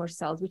the tumor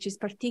cells, which is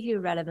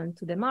particularly relevant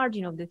to the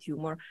margin of the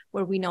tumor,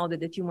 where we know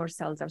that the tumor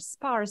cells are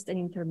sparse and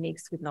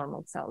intermixed with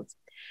normal cells.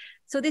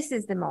 So this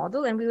is the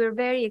model, and we were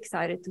very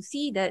excited to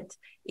see that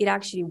it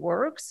actually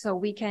works. So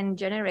we can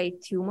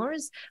generate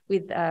tumors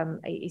with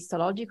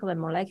histological and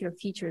molecular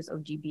features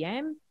of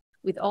GBM,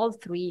 with all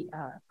three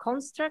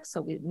constructs,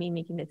 so with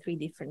mimicking the three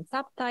different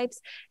subtypes.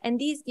 And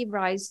these give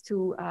rise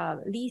to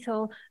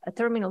lethal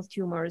terminal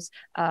tumors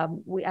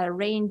with a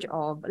range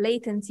of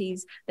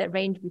latencies that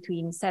range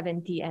between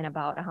 70 and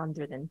about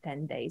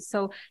 110 days.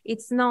 So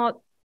it's not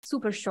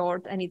super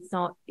short, and it's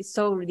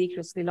so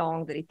ridiculously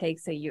long that it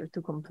takes a year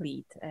to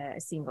complete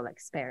a single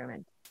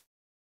experiment.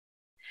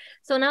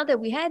 So now that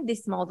we had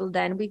this model,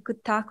 then we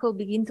could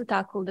begin to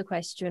tackle the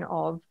question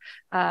of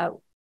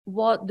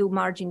what do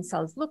margin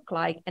cells look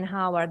like and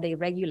how are they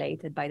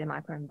regulated by the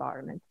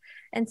microenvironment.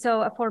 And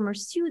so a former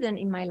student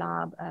in my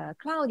lab,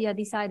 Claudia,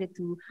 decided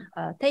to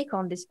take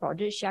on this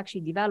project. She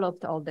actually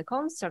developed all the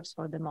constructs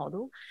for the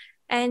model.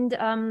 And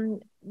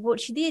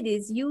what she did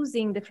is,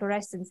 using the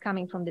fluorescence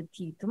coming from the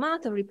TD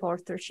tomato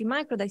reporter, she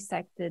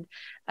microdissected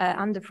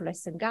under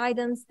fluorescent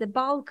guidance the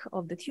bulk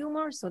of the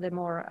tumor, so the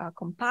more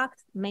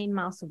compact main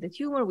mass of the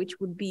tumor, which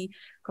would be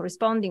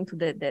corresponding to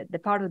the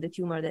part of the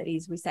tumor that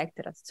is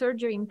resected at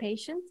surgery in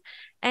patients,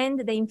 and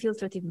the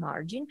infiltrative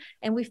margin.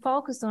 And we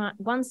focused on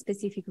one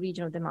specific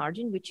region of the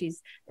margin, which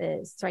is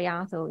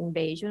striatal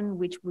invasion,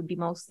 which would be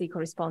mostly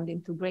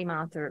corresponding to gray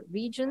matter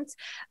regions,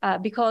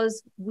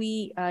 because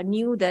we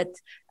knew that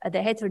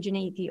the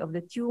heterogeneity of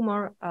the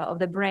tumor of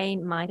the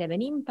brain might have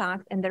an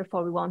impact, and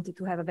therefore we wanted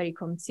to have a very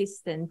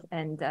consistent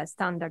and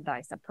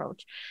standardized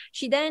approach.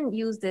 She then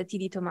used the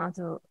TD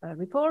tomato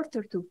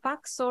reporter to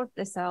FACS sort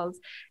the cells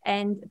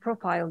and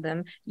profile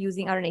them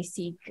using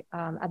RNA-seq.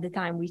 At the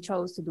time, we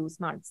chose to do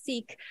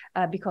SMART-seq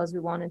because we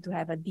wanted to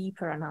have a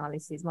deeper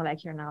analysis,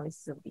 molecular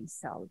analysis of these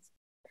cells.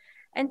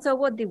 And so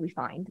what did we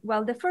find?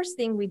 Well, the first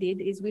thing we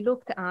did is we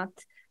looked at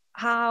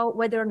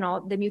whether or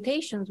not the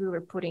mutations we were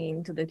putting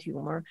into the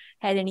tumor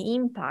had any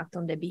impact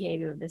on the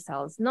behavior of the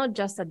cells, not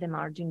just at the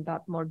margin,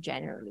 but more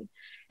generally.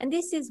 And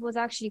this was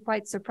actually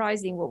quite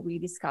surprising. What we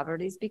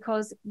discovered is,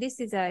 because this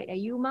is a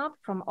UMAP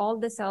from all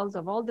the cells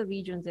of all the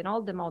regions and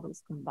all the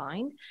models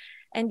combined.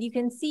 And you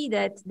can see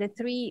that the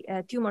three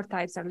tumor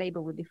types are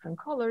labeled with different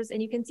colors,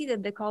 and you can see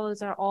that the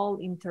colors are all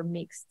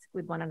intermixed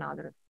with one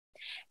another.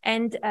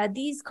 And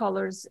these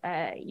colors,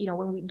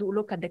 when we do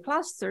look at the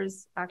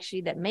clusters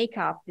actually that make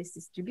up this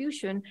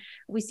distribution,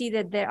 we see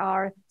that there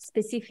are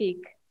specific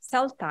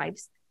cell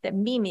types that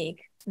mimic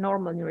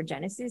normal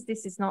neurogenesis.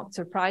 This is not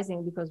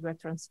surprising because we're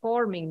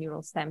transforming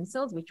neural stem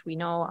cells, which we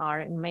know are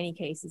in many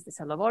cases the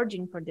cell of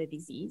origin for the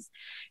disease.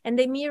 And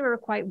they mirror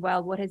quite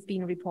well what has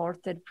been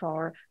reported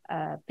for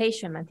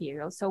patient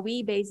material. So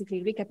we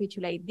basically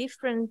recapitulate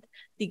different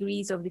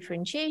degrees of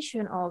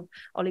differentiation of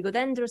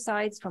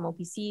oligodendrocytes from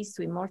OPCs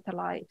to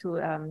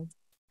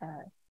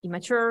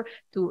immature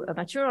to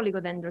mature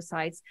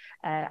oligodendrocytes,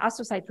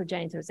 astrocyte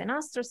progenitors and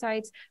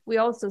astrocytes. We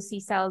also see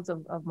cells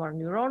of more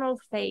neuronal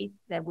fate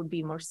that would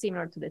be more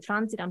similar to the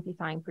transit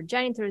amplifying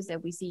progenitors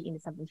that we see in the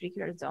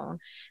subventricular zone.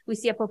 We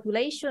see a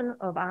population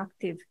of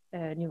active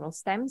neural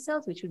stem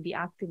cells, which would be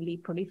actively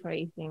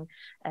proliferating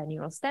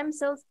neural stem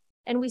cells.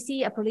 And we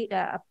see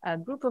a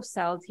group of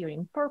cells here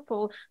in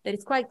purple that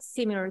is quite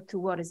similar to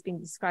what has been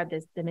described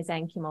as the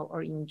mesenchymal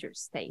or injured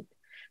state.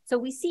 So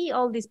we see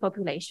all these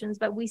populations,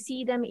 but we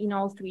see them in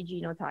all three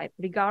genotypes,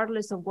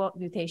 regardless of what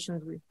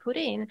mutations we put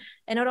in.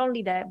 And not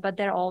only that, but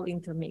they're all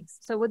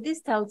intermixed. So what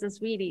this tells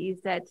us really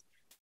is that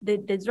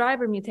the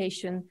driver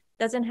mutation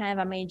doesn't have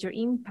a major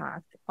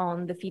impact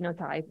on the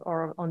phenotype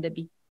or on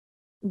the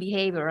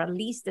behavior, at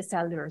least the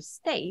cellular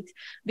state,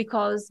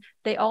 because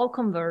they all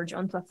converge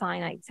onto a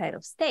finite set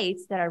of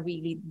states that are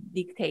really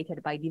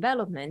dictated by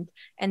development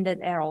and that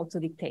are also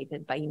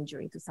dictated by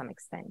injury to some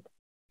extent.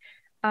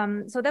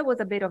 So that was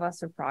a bit of a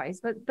surprise.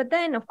 But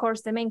then, of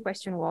course, the main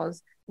question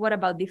was, what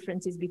about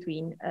differences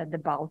between the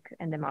bulk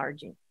and the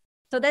margin?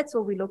 So that's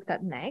what we looked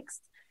at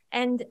next.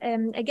 And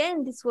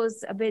again, this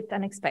was a bit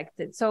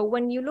unexpected. So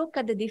when you look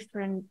at the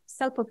different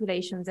cell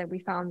populations that we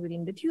found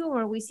within the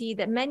tumor, we see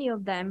that many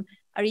of them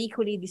are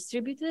equally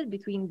distributed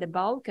between the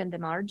bulk and the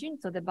margin.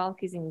 So the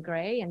bulk is in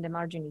gray and the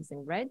margin is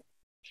in red.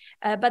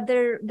 But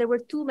there were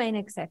two main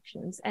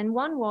exceptions. And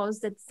one was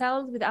that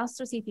cells with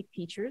astrocytic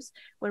features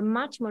were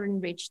much more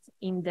enriched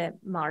in the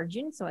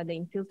margin, so at the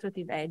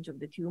infiltrative edge of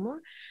the tumor,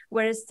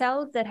 whereas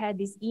cells that had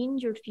this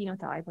injured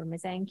phenotype or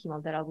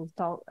mesenchymal that I will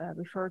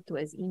refer to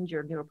as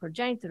injured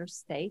neuroprogenitor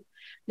state,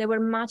 they were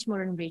much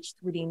more enriched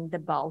within the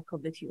bulk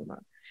of the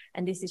tumor.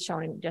 And this is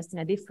shown just in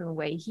a different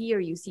way.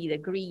 Here you see the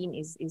green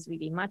is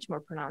really much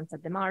more pronounced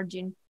at the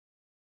margin.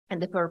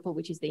 And the purple,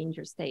 which is the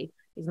injured state,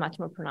 is much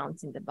more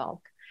pronounced in the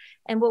bulk.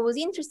 And what was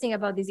interesting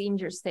about this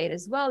injured state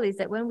as well is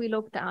that when we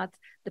looked at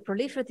the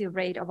proliferative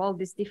rate of all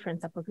these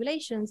different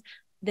subpopulations,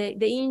 the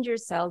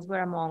injured cells were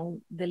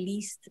among the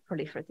least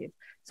proliferative.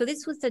 So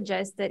this would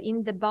suggest that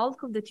in the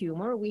bulk of the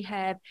tumor, we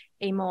have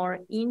a more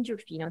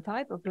injured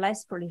phenotype of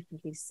less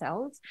proliferative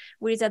cells,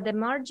 whereas at the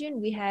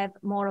margin, we have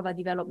more of a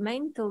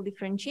developmental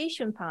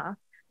differentiation path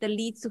that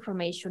leads to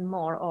formation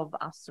more of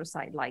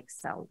astrocyte-like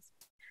cells.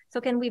 So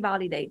can we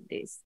validate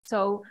this?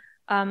 So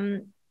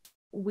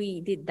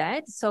we did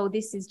that. So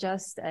this is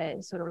just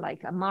sort of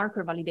like a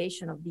marker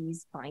validation of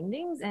these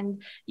findings.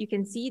 And you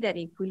can see that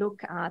if we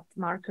look at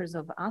markers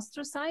of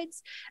astrocytes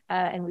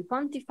and we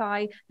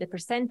quantify the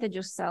percentage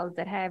of cells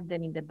that have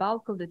them in the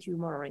bulk of the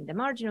tumor or in the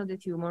margin of the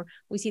tumor,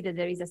 we see that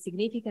there is a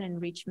significant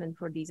enrichment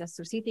for these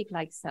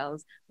astrocytic-like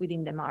cells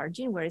within the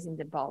margin, whereas in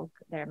the bulk,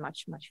 there are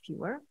much, much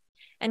fewer.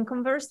 And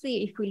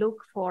conversely, if we look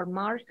for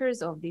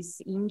markers of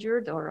this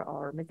injured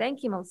or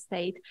mesenchymal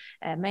state,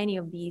 many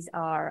of these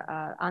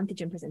are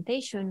antigen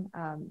presentation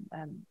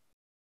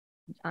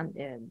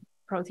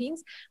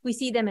proteins. We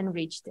see them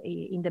enriched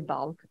in the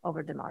bulk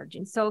over the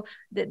margin. So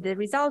the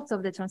results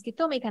of the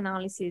transcriptomic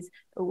analysis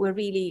were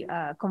really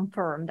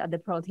confirmed at the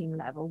protein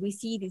level. We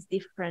see these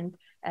different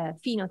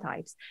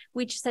phenotypes,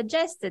 which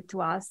suggested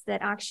to us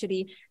that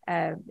actually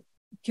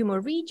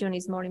tumor region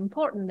is more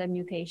important than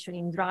mutation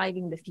in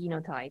driving the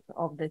phenotype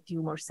of the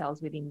tumor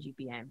cells within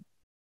GBM.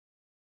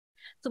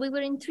 So we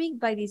were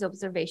intrigued by these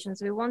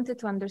observations. We wanted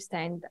to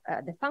understand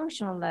the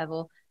functional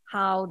level,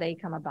 how they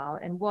come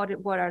about, and what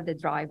are the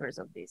drivers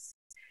of this.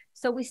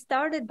 So we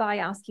started by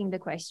asking the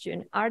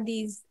question, are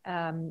these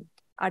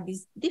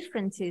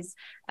differences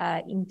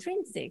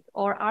intrinsic,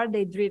 or are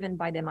they driven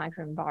by the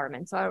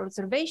microenvironment? So our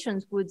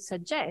observations would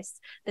suggest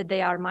that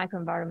they are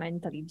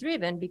microenvironmentally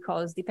driven,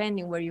 because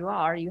depending where you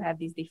are, you have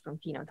these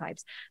different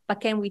phenotypes.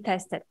 But can we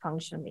test that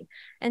functionally?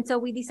 And so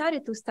we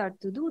decided to start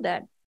to do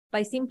that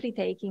by simply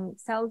taking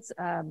cells,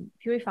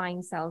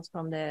 purifying cells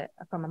from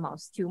a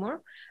mouse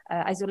tumor,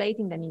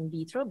 isolating them in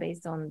vitro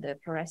based on the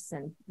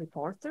fluorescent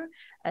reporter,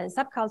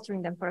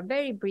 subculturing them for a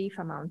very brief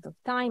amount of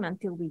time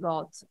until we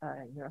got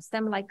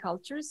stem-like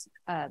cultures,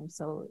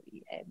 so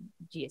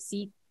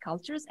GSC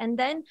cultures, and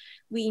then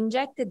we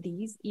injected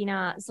these in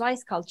a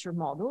slice culture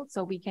model,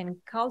 so we can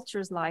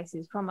culture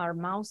slices from our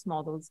mouse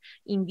models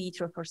in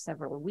vitro for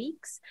several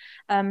weeks.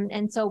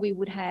 And so we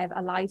would have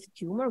a live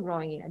tumor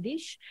growing in a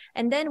dish,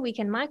 and then we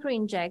can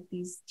microinject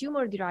these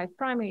tumor-derived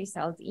primary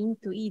cells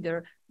into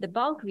either the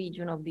bulk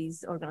region of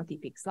these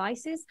organotypic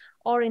slices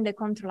or in the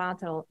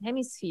contralateral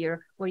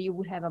hemisphere, where you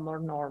would have a more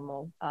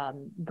normal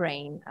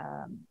brain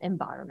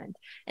environment.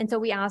 And so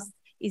we asked,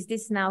 is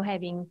this now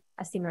having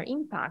a similar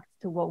impact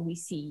to what we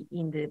see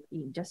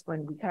just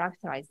when we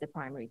characterize the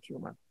primary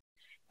tumor?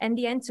 And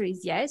the answer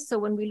is yes. So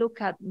when we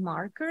look at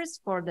markers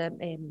for the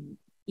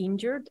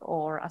injured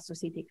or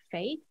astrocytic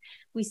fate,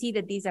 we see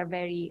that these are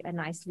very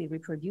nicely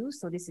reproduced.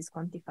 So this is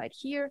quantified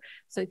here.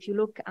 So if you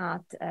look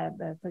at,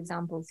 for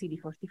example,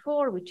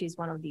 CD44, which is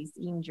one of these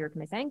injured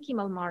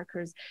mesenchymal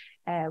markers,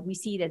 we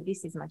see that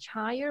this is much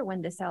higher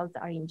when the cells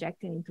are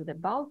injected into the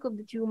bulk of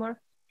the tumor.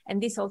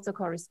 And this also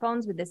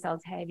corresponds with the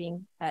cells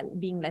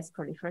being less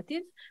proliferative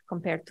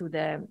compared to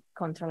the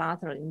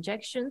contralateral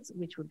injections,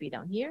 which would be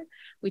down here,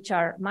 which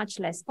are much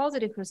less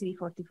positive for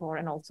CD44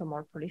 and also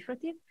more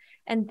proliferative.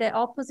 And the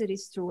opposite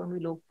is true when we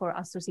look for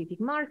astrocytic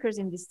markers,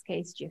 in this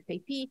case,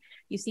 GFAP.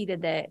 You see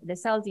that the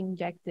cells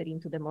injected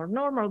into the more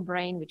normal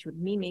brain, which would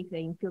mimic the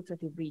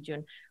infiltrative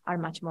region, are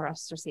much more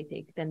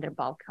astrocytic than their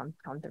bulk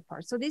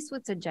counterparts. So this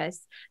would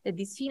suggest that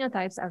these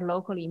phenotypes are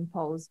locally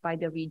imposed by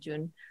the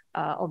region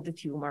of the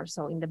tumor.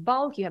 So in the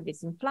bulk, you have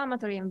this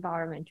inflammatory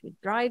environment which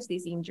drives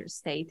this injured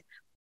state,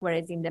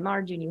 whereas in the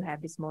margin, you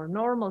have this more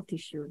normal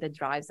tissue that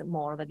drives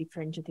more of a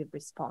differentiative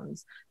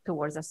response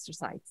towards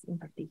astrocytes in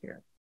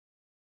particular.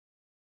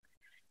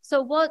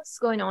 So what's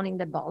going on in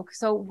the bulk?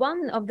 So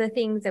one of the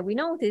things that we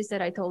noticed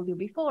that I told you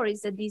before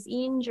is that these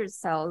injured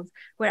cells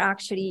were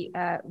actually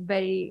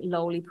very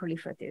lowly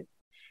proliferative.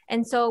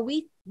 And so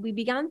we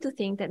began to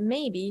think that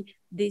maybe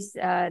this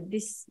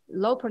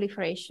low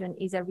proliferation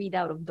is a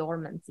readout of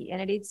dormancy.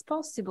 And it's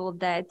possible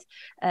that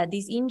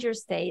this injured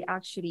state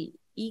actually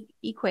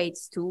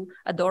equates to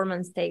a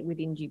dormant state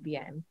within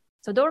GBM.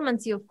 So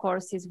dormancy, of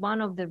course, is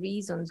one of the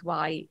reasons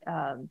why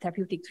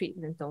therapeutic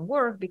treatments don't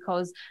work,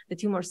 because the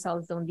tumor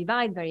cells don't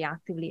divide very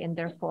actively and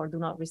therefore do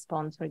not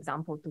respond, for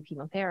example, to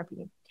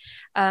chemotherapy.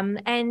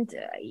 And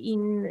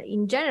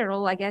in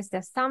general, I guess the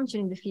assumption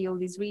in the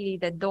field is really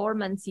that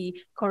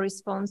dormancy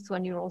corresponds to a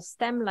neural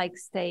stem-like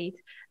state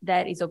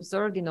that is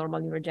observed in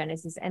normal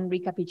neurogenesis and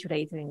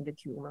recapitulated in the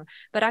tumor.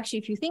 But actually,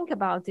 if you think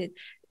about it,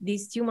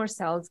 these tumor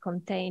cells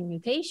contain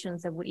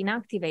mutations that would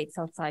inactivate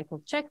cell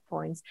cycle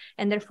checkpoints,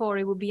 and therefore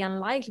it would be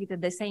unlikely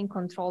that the same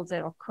controls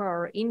that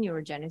occur in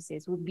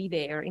neurogenesis would be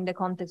there in the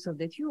context of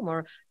the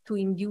tumor to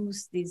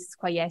induce this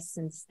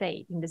quiescent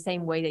state in the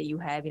same way that you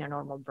have in a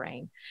normal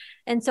brain.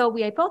 And so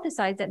we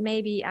hypothesized that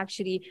maybe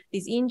actually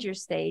this injured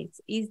state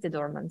is the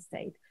dormant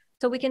state.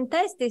 So we can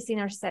test this in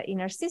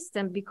our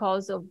system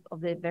because of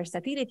the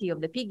versatility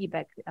of the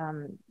piggyback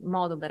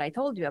model that I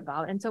told you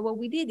about. And so what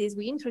we did is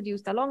we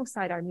introduced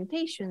alongside our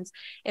mutations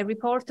a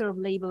reporter of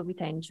label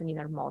retention in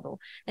our model.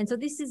 And so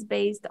this is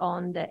based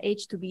on the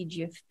H2B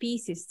GFP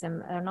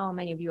system. I don't know how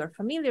many of you are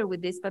familiar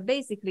with this, but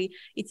basically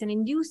it's an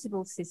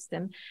inducible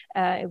system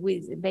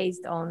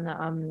based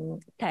on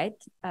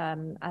TET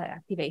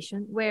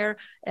activation, where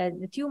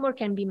the tumor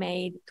can be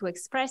made to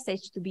express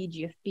H2B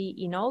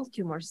GFP in all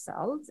tumor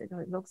cells. It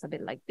looks a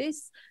bit like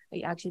this.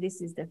 Actually,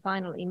 this is the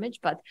final image,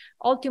 but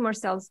all tumor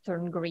cells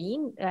turn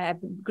green,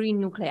 green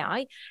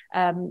nuclei,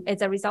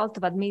 as a result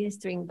of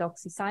administering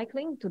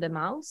doxycycline to the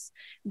mouse.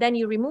 Then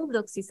you remove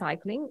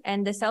doxycycline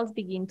and the cells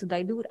begin to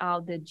dilute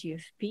out the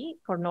GFP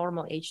for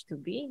normal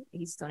H2B,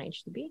 histone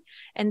H2B,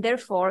 and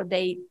therefore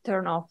they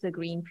turn off the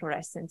green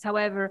fluorescence.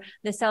 However,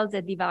 the cells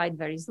that divide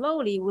very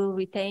slowly will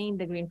retain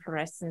the green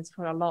fluorescence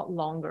for a lot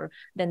longer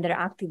than their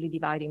actively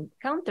dividing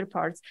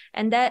counterparts,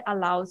 and that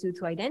allows you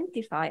to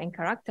identify and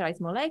characterize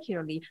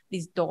molecularly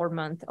these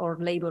dormant or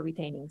label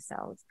retaining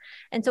cells.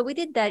 And so we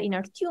did that in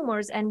our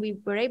tumors, and we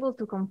were able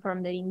to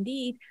confirm that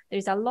indeed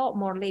there's a lot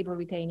more label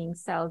retaining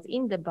cells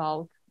in the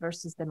bulk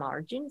versus the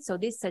margin. So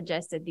this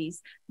suggests that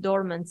this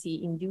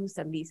dormancy induced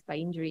at least by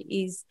injury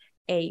is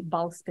a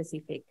bulk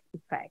specific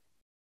effect.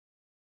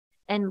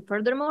 And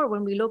furthermore,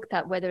 when we looked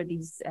at whether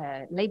these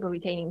label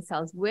retaining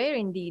cells were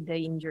indeed the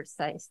injured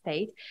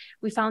state,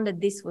 we found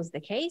that this was the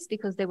case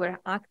because they were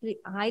actually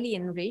highly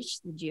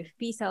enriched. The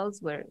GFP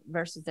cells were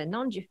versus the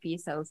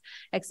non-GFP cells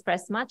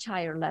expressed much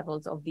higher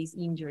levels of these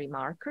injury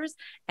markers.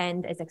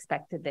 And as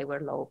expected, they were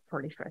low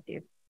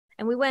proliferative.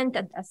 And we went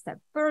a step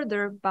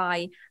further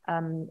by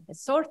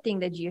sorting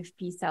the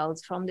GFP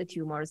cells from the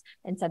tumors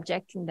and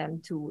subjecting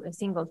them to a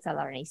single cell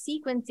RNA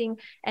sequencing.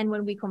 And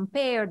when we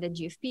compare the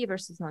GFP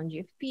versus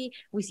non-GFP,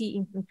 we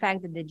see in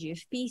fact that the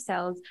GFP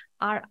cells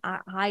are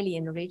highly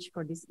enriched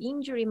for these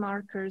injury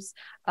markers,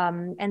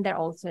 and they're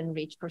also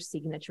enriched for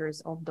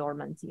signatures of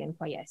dormancy and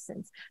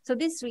quiescence. So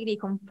this really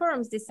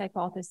confirms this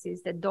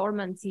hypothesis that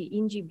dormancy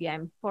in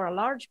GBM for a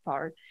large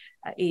part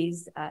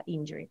is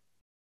injury.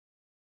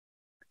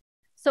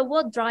 So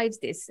what drives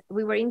this?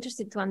 We were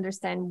interested to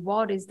understand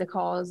what is the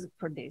cause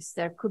for this.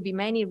 There could be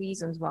many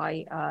reasons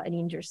why an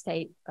injured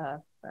state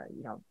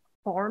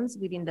forms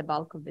within the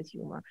bulk of the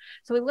tumor.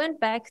 So we went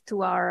back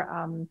to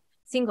our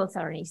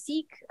single-cell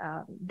RNA-seq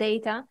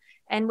data,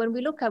 and when we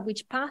look at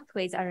which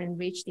pathways are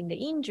enriched in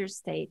the injured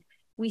state,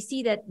 we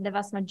see that the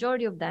vast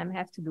majority of them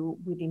have to do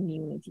with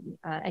immunity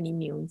and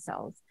immune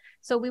cells.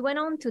 So we went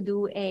on to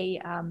do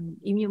a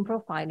immune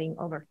profiling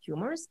of our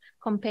tumors,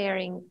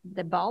 comparing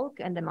the bulk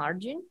and the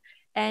margin,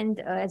 and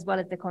as well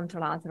as the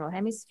contralateral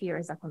hemisphere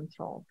as a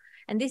control.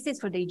 And this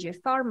is for the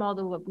EGFR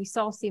model, where we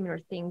saw similar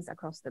things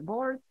across the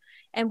board.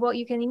 And what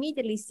you can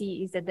immediately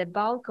see is that the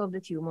bulk of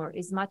the tumor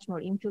is much more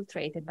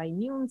infiltrated by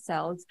immune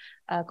cells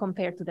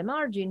compared to the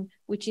margin,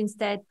 which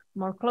instead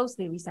more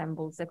closely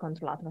resembles the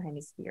contralateral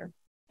hemisphere.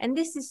 And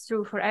this is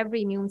true for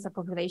every immune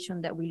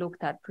subpopulation that we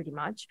looked at pretty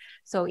much.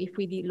 So if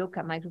we look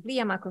at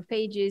microglia,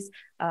 macrophages,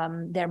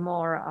 they're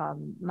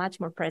much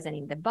more present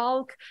in the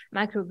bulk.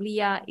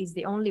 Microglia is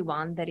the only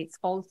one that it's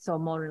also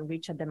more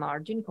enriched at the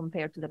margin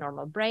compared to the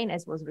normal brain,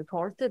 as was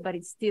reported, but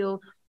it's still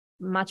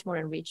much more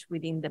enriched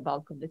within the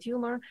bulk of the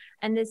tumor.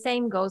 And the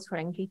same goes for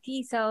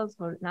NKT cells,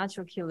 for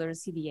natural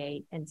killers,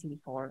 CD8 and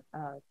CD4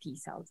 T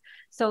cells.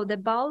 So the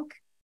bulk,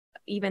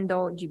 even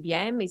though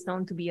GBM is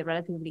known to be a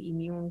relatively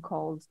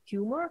immune-cold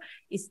tumor,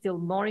 is still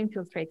more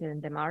infiltrated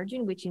in the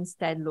margin, which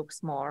instead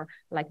looks more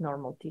like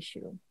normal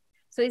tissue.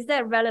 So is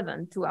that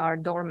relevant to our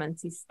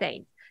dormancy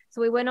state?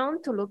 So we went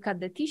on to look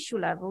at the tissue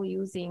level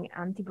using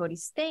antibody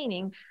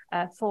staining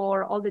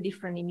for all the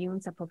different immune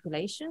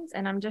subpopulations.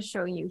 And I'm just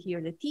showing you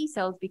here the T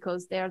cells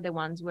because they're the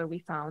ones where we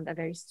found a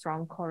very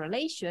strong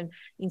correlation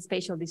in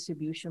spatial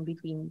distribution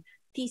between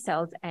T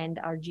cells and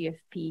our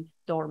GFP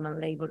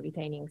dormant label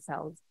retaining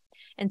cells.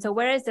 And so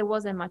whereas there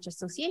wasn't much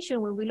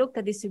association, when we looked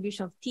at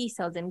distribution of T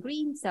cells and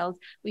green cells,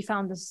 we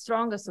found a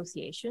strong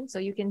association. So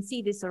you can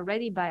see this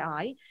already by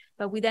eye,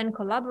 but we then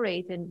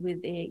collaborated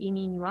with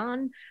Ini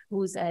Nguyen,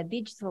 who's a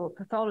digital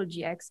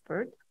pathology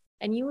expert,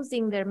 and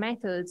using their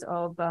methods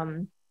of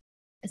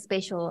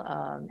spatial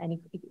and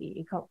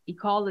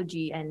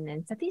ecology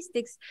and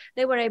statistics,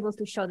 they were able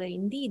to show that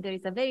indeed there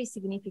is a very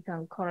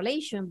significant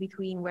correlation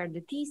between where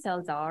the T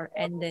cells are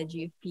and the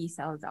GFP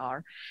cells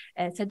are,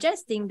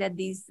 suggesting that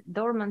these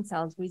dormant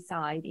cells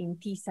reside in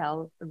T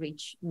cell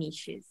rich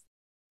niches.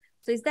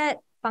 So is that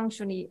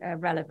functionally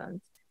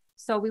relevant?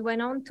 So we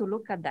went on to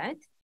look at that,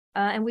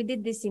 and we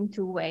did this in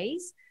two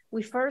ways.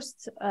 We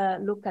first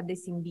looked at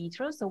this in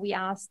vitro. So we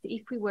asked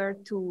if we were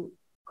to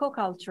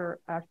co-culture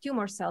our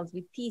tumor cells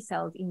with T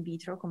cells in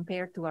vitro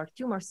compared to our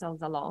tumor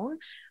cells alone,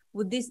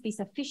 would this be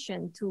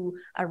sufficient to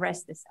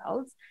arrest the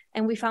cells?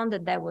 And we found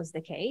that that was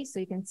the case. So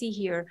you can see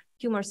here,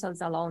 tumor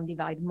cells alone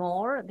divide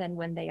more than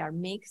when they are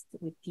mixed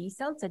with T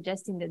cells,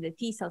 suggesting that the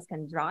T cells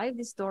can drive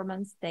this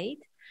dormant state.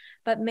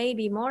 But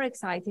maybe more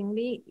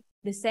excitingly,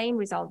 the same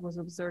result was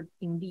observed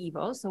in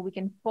vivo. So we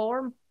can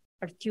form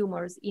are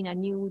tumors in a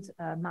nude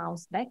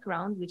mouse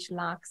background, which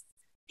lacks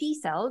T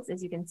cells,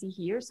 as you can see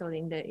here. So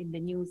in the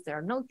nudes, there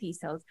are no T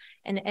cells.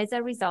 And as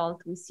a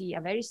result, we see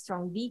a very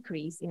strong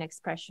decrease in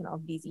expression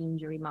of these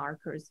injury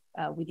markers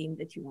within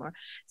the tumor,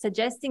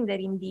 suggesting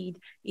that indeed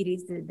it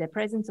is the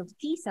presence of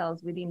T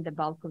cells within the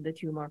bulk of the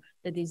tumor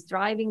that is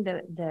driving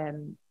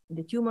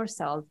the tumor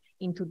cells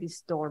into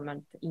this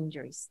dormant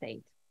injury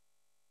state.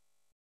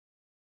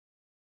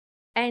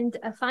 And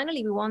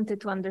finally, we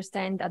wanted to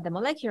understand at the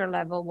molecular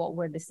level what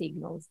were the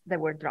signals that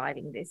were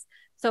driving this.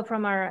 So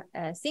from our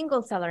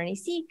single-cell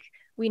RNA-seq,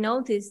 we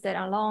noticed that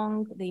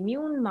along the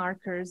immune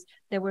markers,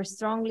 there were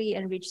strongly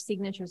enriched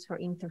signatures for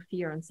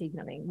interferon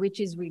signaling, which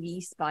is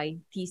released by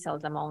T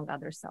cells among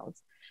other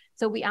cells.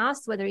 So we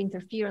asked whether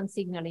interferon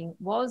signaling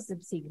was the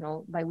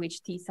signal by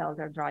which T cells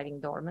are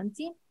driving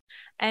dormancy.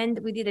 And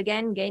we did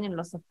again gain and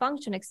loss of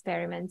function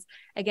experiments.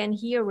 Again,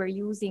 here we're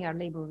using our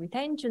label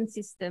retention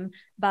system,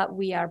 but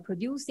we are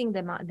producing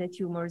the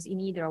tumors in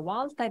either a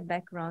wild type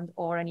background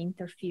or an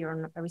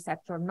interferon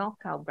receptor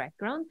knockout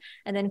background,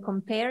 and then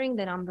comparing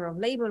the number of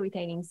label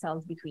retaining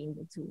cells between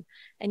the two.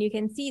 And you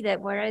can see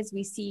that whereas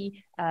we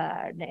see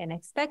an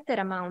expected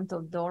amount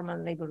of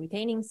dormant label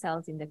retaining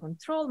cells in the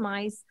control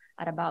mice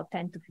at about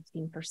 10 to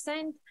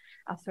 15%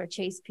 after a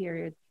chase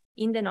period,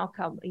 in the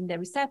knockout, in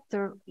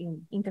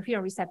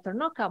interferon receptor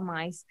knockout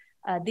mice,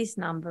 this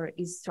number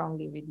is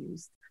strongly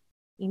reduced,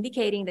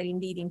 indicating that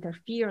indeed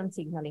interferon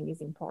signaling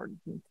is important.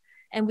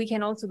 And we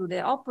can also do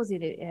the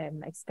opposite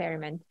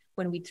experiment.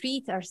 When we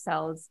treat our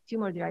cells,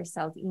 tumor-derived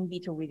cells in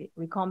vitro with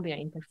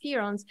recombinant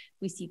interferons,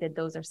 we see that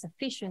those are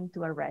sufficient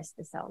to arrest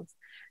the cells.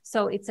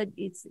 So it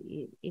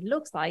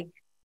looks like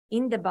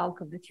in the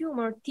bulk of the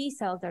tumor, T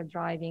cells are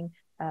driving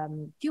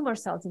tumor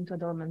cells into a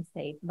dormant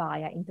state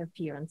via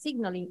interferon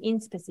signaling in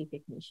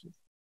specific niches.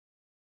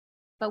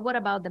 But what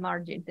about the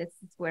margin? That's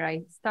where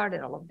I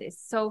started all of this.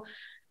 So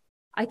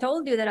I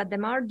told you that at the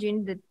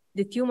margin,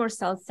 the tumor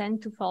cells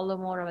tend to follow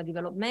more of a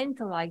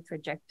developmental-like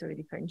trajectory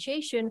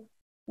differentiation,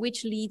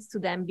 which leads to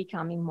them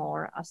becoming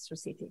more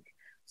astrocytic.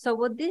 So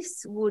what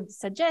this would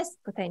suggest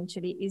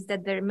potentially is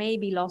that there may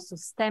be loss of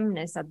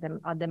stemness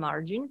at the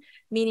margin,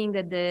 meaning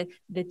that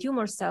the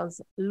tumor cells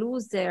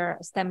lose their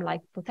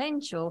stem-like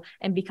potential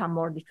and become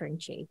more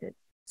differentiated.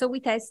 So we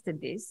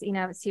tested this in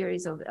a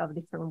series of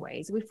different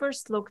ways. We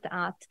first looked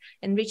at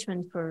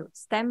enrichment for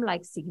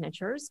stem-like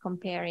signatures,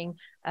 comparing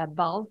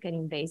bulk and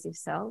invasive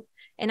cells.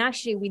 And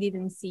actually, we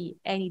didn't see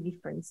any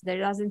difference. There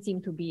doesn't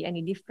seem to be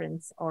any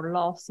difference or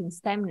loss in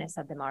stemness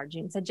at the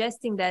margin,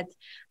 suggesting that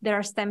there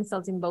are stem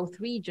cells in both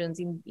regions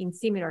in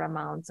similar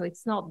amounts. So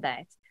it's not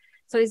that.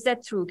 So is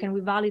that true? Can we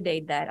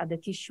validate that at the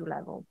tissue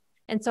level?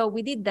 And so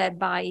we did that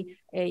by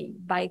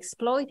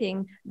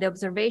exploiting the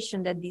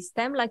observation that the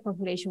stem-like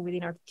population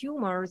within our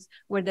tumors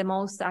were the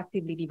most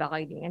actively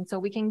dividing. And so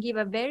we can give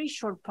a very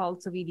short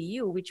pulse of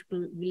EDU, which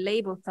will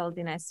label cells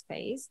in S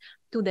phase,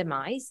 to the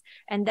mice,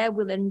 and that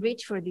will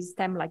enrich for this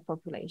stem-like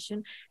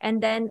population,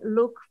 and then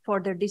look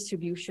for their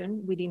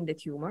distribution within the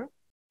tumor.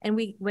 And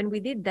when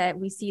we did that,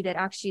 we see that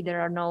actually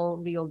there are no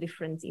real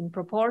difference in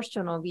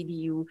proportion of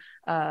EDU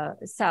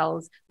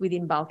cells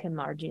within bulk and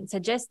margin,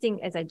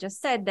 suggesting, as I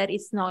just said, that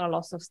it's not a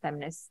loss of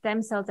stemness.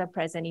 Stem cells are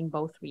present in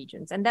both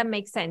regions. And that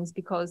makes sense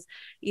because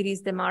it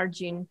is the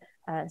margin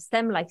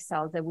stem-like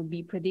cells that would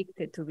be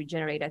predicted to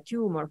regenerate a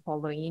tumor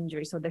following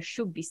injury. So there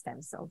should be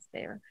stem cells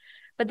there.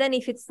 But then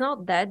if it's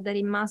not that, then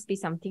it must be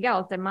something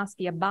else. There must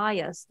be a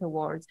bias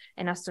towards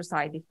an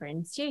astrocyte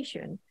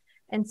differentiation.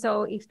 And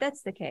so if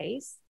that's the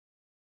case,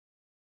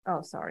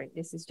 oh, sorry,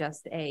 this is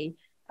just a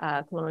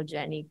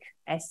clonogenic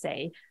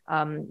assay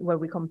where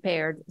we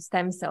compared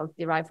stem cells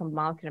derived from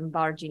marker and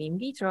margin in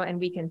vitro, and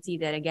we can see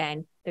that,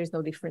 again, there's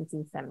no difference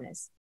in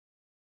stemness.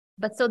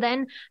 But so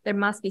then there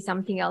must be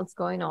something else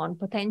going on,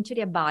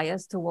 potentially a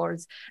bias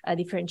towards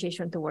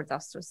differentiation towards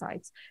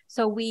astrocytes.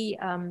 So we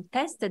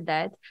tested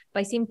that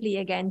by simply,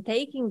 again,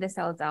 taking the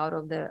cells out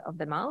of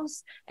the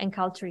mouse and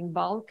culturing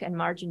bulk and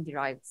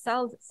margin-derived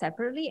cells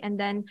separately, and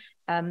then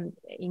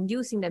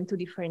inducing them to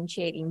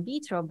differentiate in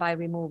vitro by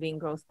removing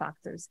growth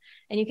factors.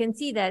 And you can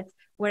see that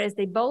whereas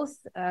they both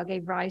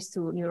gave rise to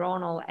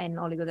neuronal and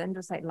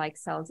oligodendrocyte-like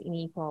cells in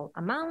equal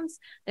amounts,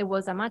 there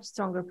was a much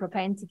stronger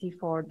propensity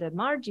for the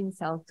margin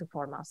cells to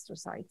form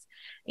astrocytes,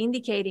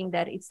 indicating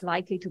that it's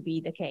likely to be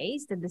the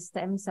case that the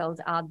stem cells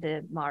at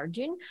the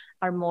margin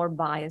are more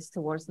biased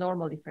towards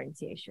normal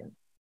differentiation.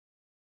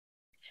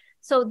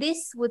 So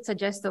this would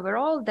suggest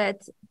overall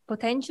that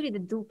potentially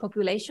the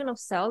population of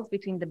cells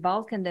between the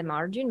bulk and the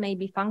margin may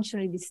be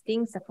functionally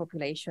distinct a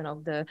population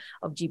of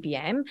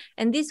GBM.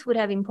 And this would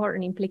have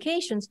important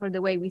implications for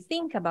the way we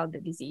think about the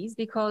disease,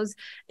 because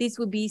these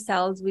would be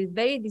cells with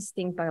very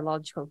distinct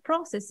biological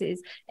processes.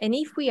 And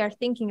if we are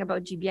thinking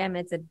about GBM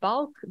as a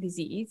bulk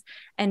disease,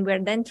 and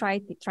we're then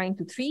trying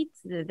to treat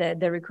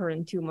the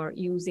recurrent tumor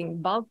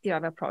using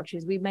bulk-derived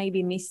approaches, we may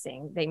be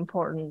missing the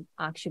important,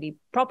 actually,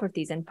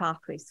 properties and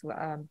pathways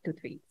to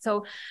treat.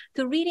 So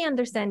to really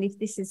understand if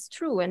this is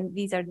true and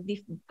these are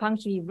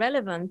functionally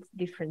relevant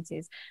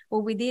differences,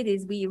 what we did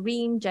is we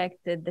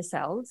re-injected the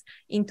cells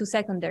into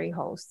secondary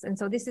hosts. And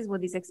so this is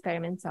what these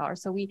experiments are.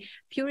 So we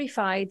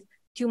purified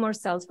tumor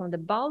cells from the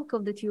bulk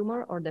of the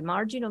tumor or the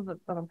margin of a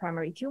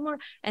primary tumor,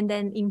 and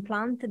then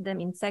implanted them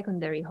in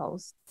secondary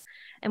hosts.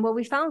 And what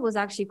we found was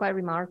actually quite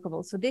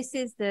remarkable. So this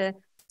is the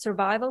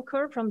survival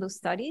curve from those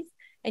studies.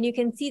 And you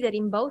can see that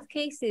in both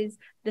cases,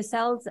 the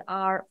cells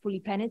are fully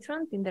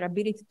penetrant in their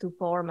ability to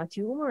form a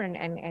tumor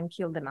and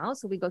kill the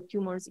mouse. So we got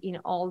tumors in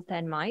all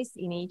 10 mice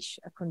in each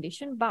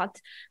condition, but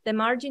the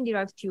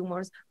margin-derived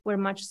tumors were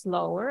much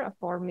slower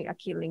at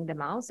killing the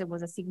mouse. It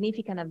was a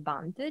significant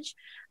advantage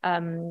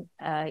in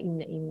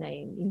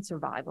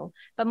survival.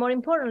 But more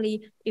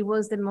importantly, it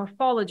was the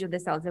morphology of the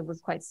cells that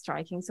was quite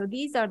striking. So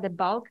these are the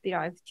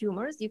bulk-derived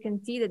tumors. You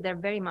can see that they're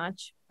very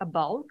much a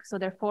bulk. So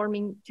they're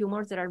forming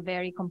tumors that are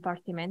very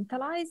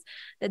compartmentalized,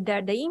 that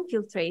they're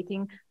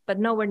infiltrating, but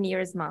nowhere near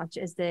as much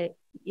as the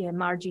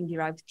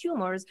margin-derived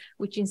tumors,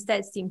 which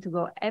instead seem to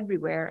go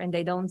everywhere and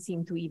they don't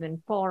seem to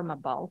even form a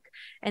bulk.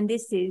 And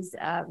this is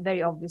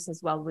very obvious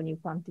as well when you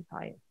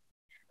quantify it.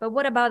 But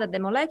what about at the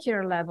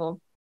molecular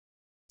level?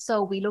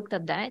 So we looked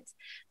at that.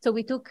 So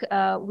we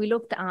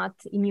looked at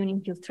immune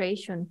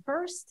infiltration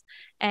first,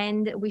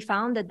 and we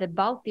found that the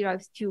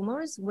bulk-derived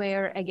tumors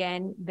were,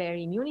 again,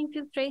 very immune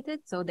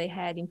infiltrated. So they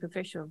had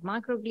infiltration of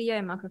microglia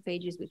and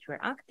macrophages, which were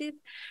active.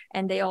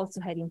 And they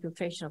also had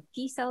infiltration of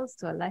T cells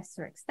to a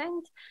lesser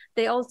extent.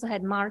 They also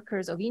had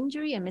markers of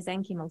injury and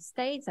mesenchymal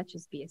state, such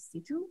as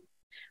BSC2.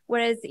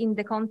 Whereas in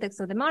the context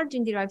of the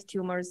margin-derived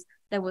tumors,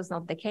 that was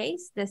not the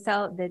case.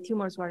 The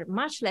tumors were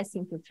much less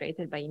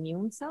infiltrated by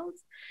immune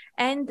cells.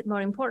 And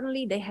more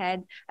importantly, they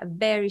had a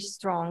very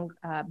strong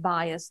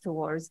bias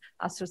towards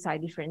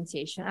astrocyte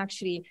differentiation.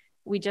 Actually,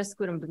 we just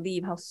couldn't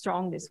believe how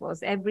strong this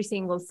was. Every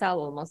single cell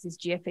almost is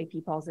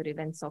GFAP positive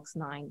and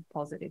SOX9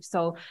 positive.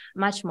 So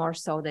much more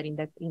so than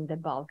in the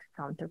bulk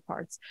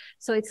counterparts.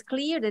 So it's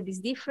clear that these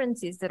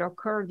differences that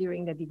occur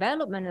during the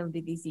development of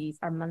the disease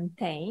are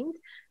maintained.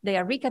 They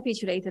are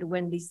recapitulated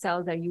when these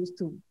cells are used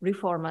to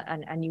reform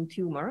a new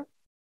tumor.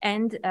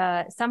 And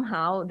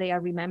somehow they are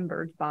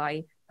remembered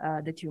by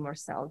the tumor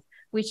cells,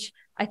 which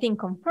I think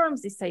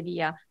confirms this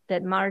idea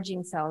that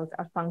margin cells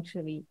are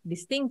functionally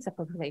distinct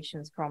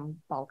subpopulations from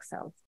bulk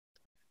cells.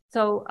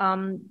 So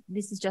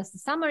this is just a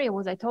summary of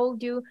what I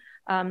told you.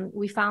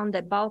 We found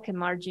that bulk and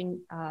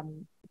margin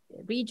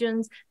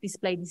regions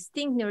display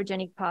distinct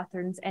neurogenic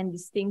patterns and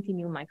distinct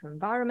immune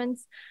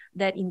microenvironments,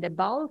 that in the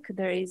bulk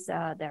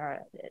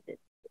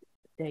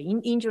the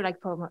injury-like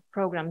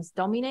programs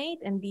dominate,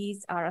 and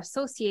these are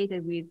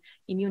associated with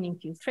immune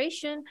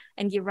infiltration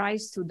and give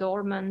rise to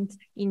dormant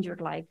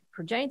injured-like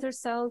progenitor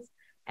cells.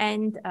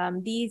 And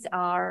these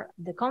are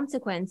the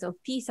consequence of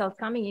T cells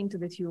coming into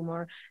the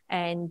tumor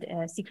and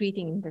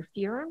secreting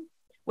interferon.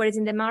 Whereas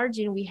in the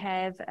margin, we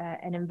have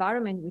an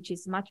environment which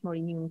is much more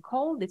immune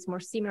cold. It's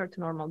more similar to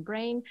normal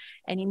brain.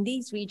 And in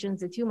these regions,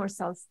 the tumor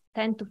cells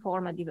tend to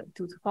follow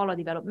a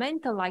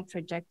developmental-like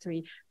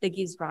trajectory that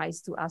gives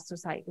rise to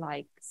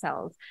astrocyte-like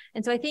cells.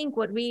 And so I think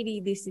what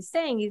really this is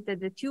saying is that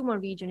the tumor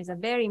region is a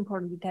very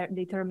important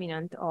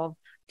determinant of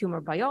tumor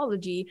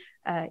biology.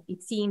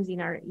 It seems in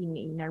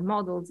our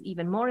models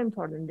even more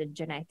important than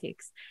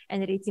genetics,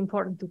 and that it's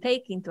important to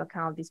take into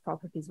account these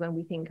properties when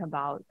we think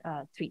about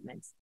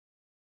treatments.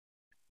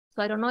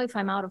 So I don't know if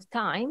I'm out of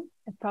time.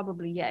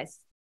 Probably yes.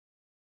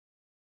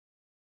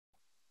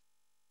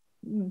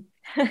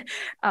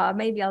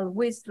 Maybe I'll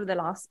whiz through the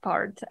last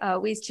part,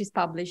 which is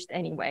published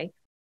anyway.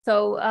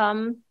 So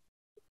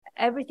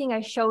everything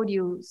I showed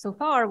you so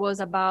far was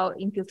about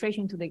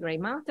infiltration to the gray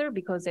matter,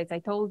 because as I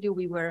told you,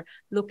 we were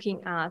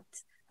looking at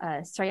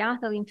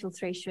striatal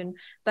infiltration.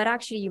 But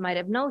actually, you might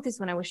have noticed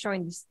when I was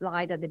showing this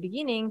slide at the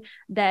beginning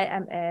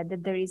that,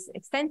 that there is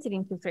extensive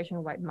infiltration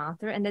of white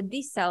matter, and that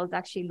these cells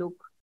actually look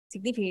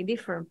significantly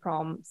different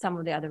from some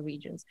of the other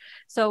regions.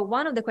 So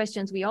one of the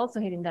questions we also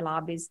had in the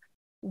lab is,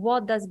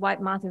 what does white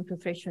matter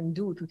infiltration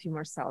do to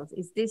tumor cells?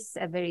 Is this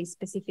a very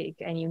specific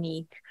and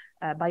unique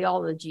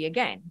biology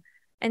again?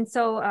 And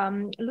so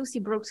Lucy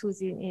Brooks,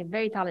 who's a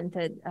very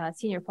talented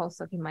senior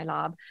postdoc in my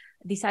lab,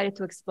 decided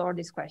to explore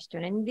this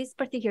question. And in this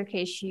particular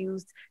case, she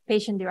used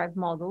patient-derived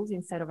models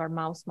instead of our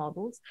mouse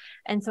models.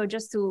 And so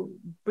just to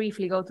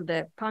briefly go to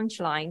the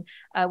punchline,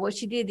 what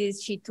she did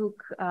is she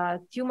took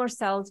tumor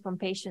cells from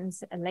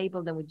patients and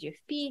labeled them with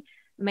GFP,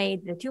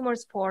 made the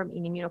tumors form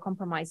in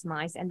immunocompromised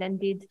mice, and then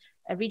did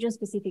a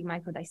region-specific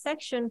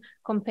microdissection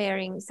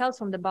comparing cells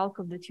from the bulk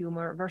of the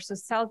tumor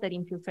versus cells that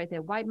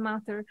infiltrated white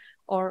matter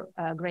or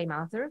gray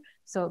matter,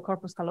 so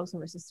corpus callosum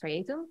versus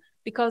striatum.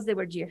 Because they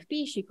were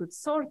GFP, she could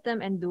sort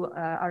them and do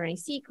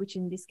RNA-seq, which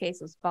in this case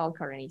was bulk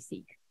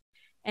RNA-seq.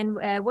 And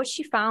what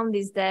she found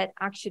is that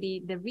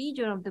actually the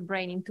region of the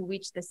brain into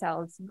which the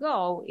cells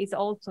go is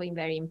also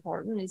very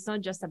important. It's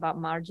not just about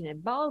margin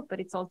and bulk,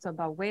 but it's also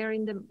about where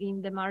in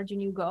the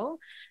margin you go.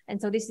 And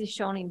so this is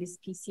shown in this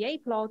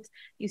PCA plot.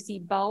 You see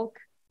bulk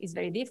is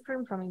very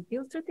different from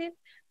infiltrative,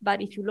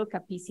 but if you look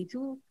at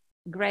PC2,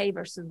 gray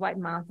versus white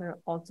matter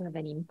also have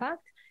an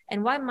impact.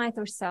 And white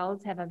matter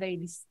cells have a very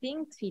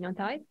distinct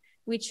phenotype,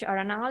 which our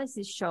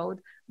analysis showed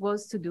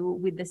was to do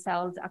with the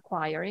cells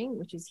acquiring,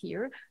 which is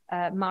here,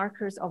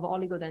 markers of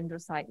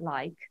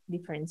oligodendrocyte-like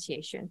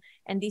differentiation.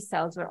 And these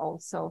cells were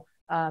also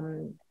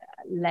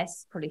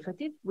less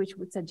proliferative, which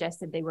would suggest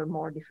that they were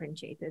more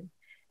differentiated.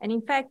 And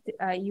in fact,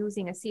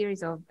 using a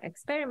series of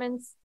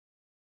experiments,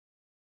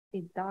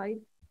 it died.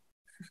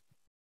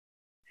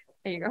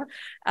 There you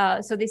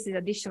go. So this is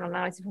additional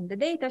analysis from the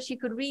data. She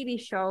could really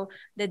show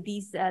that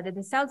that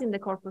the cells in the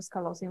corpus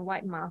callosum in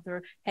white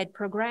matter had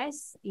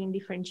progressed in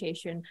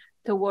differentiation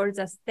towards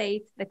a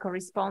state that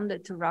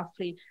corresponded to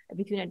roughly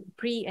between a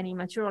pre and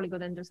immature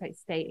oligodendrocyte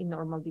state in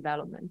normal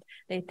development.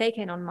 They'd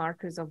taken on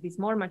markers of these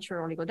more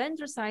mature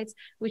oligodendrocytes,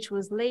 which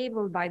was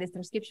labeled by the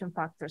transcription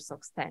factor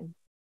SOX10,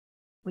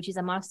 which is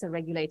a master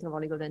regulator of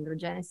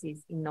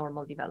oligodendrogenesis in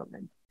normal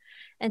development.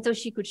 And so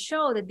she could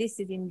show that this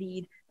is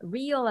indeed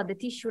real at the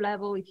tissue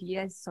level. If you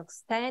use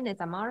SOX10 as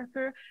a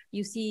marker,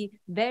 you see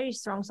very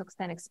strong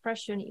SOX10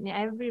 expression in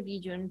every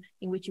region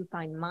in which you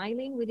find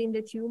myelin within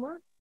the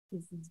tumor.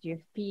 This is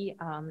GFP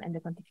and the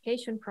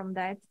quantification from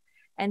that.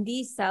 And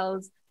these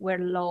cells were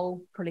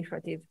low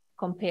proliferative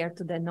compared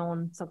to the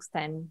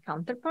non-SOX10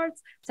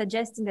 counterparts,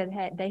 suggesting that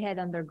they had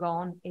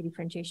undergone a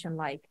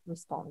differentiation-like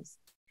response.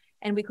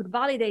 And we could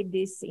validate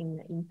this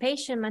in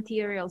patient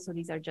material. So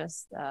these are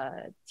just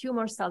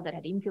tumor cells that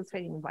had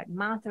infiltrated in white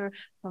matter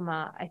from,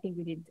 I think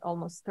we did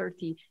almost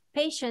 30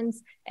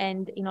 patients.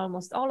 And in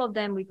almost all of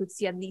them, we could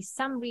see at least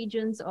some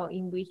regions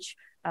in which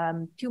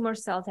tumor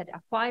cells had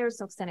acquired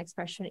SOX10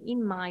 expression in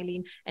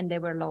myelin, and they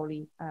were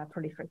lowly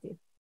proliferative.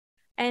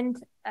 And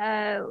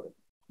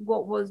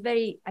what was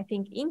very, I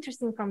think,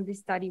 interesting from this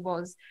study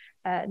was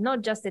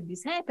not just that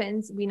this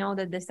happens, we know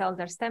that the cells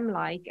are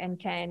stem-like and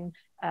can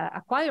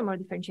acquire more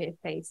differentiated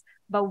states,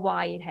 but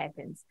why it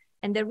happens.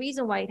 And the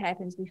reason why it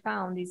happens, we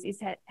found,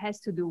 has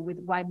to do with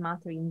white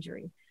matter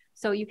injury.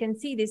 So you can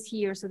see this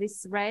here. So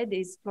this red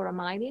is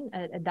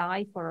fluoromyelin, a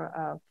dye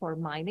for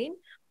myelin.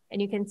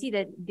 And you can see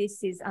that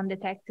this is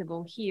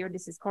undetectable here.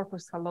 This is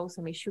corpus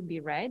callosum, it should be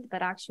red,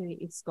 but actually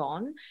it's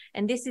gone.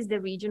 And this is the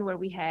region where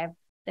we have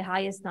the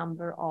highest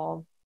number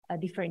of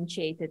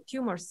differentiated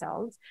tumor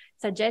cells,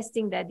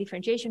 suggesting that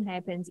differentiation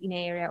happens in an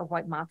area of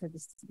white matter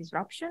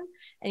disruption.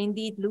 And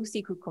indeed,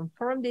 Lucy could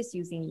confirm this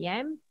using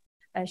EM.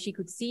 She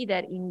could see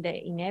that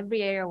in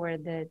every area where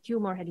the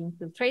tumor had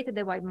infiltrated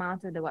the white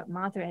matter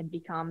had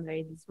become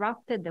very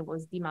disrupted. There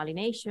was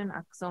demyelination,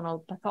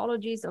 axonal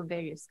pathologies of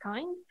various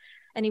kinds.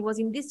 And it was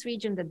in this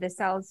region that the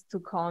cells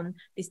took on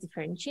this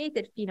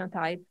differentiated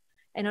phenotype.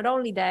 And not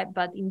only that,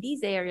 but in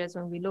these areas,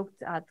 when we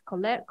looked at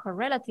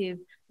correlative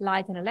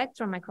light and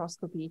electron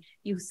microscopy,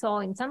 you saw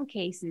in some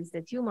cases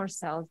the tumor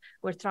cells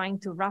were trying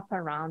to wrap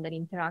around and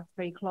interact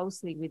very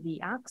closely with the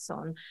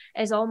axon,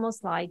 as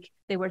almost like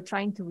they were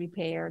trying to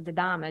repair the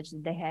damage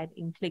that they had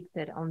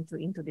inflicted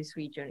into this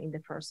region in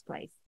the first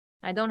place.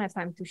 I don't have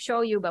time to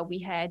show you, but we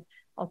had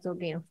also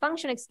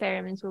gain-of-function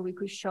experiments where we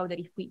could show that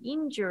if we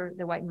injure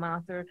the white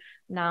matter,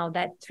 now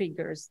that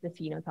triggers the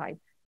phenotype,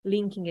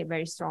 linking it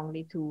very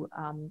strongly to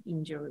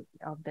injury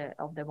of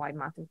the white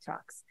matter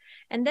tracts.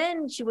 And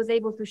then she was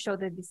able to show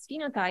that this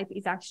phenotype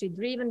is actually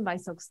driven by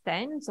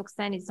SOX10.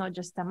 SOX10 is not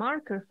just a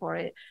marker for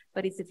it,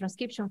 but it's a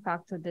transcription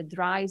factor that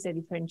drives a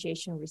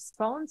differentiation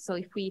response. So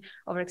if we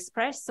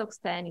overexpress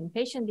SOX10 in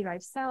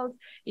patient-derived cells,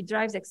 it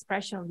drives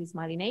expression of this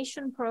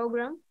myelination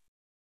program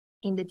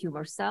in the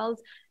tumor cells,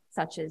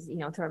 such as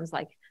terms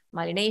like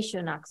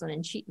myelination, axon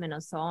enchantment,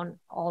 and so on,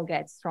 all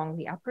get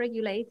strongly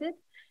upregulated.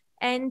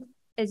 And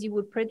as you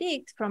would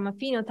predict from a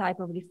phenotype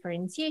of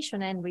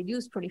differentiation and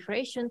reduced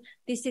proliferation,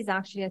 this is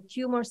actually a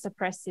tumor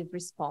suppressive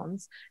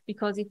response,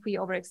 because if we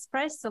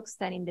overexpress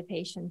SOX10 in the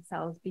patient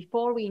cells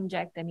before we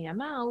inject them in a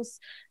mouse,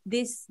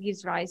 this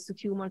gives rise to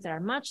tumors that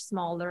are much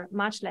smaller,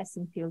 much less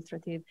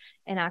infiltrative,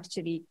 and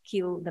actually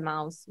kill the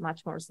mouse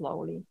much more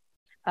slowly.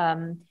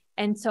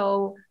 And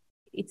so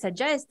it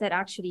suggests that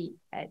actually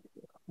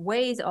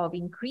ways of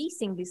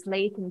increasing this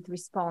latent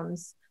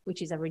response,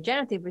 which is a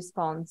regenerative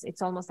response,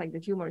 it's almost like the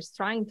tumor is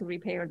trying to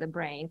repair the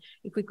brain.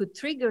 If we could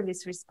trigger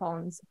this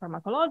response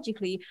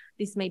pharmacologically,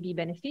 this may be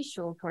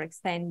beneficial for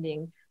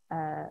extending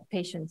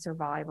patient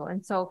survival.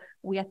 And so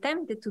we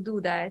attempted to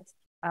do that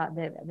at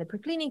the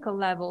preclinical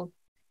level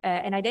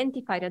and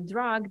identified a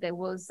drug that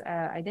was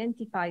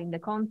identified in the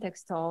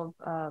context of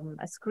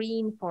a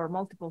screen for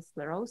multiple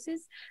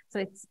sclerosis. So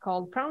it's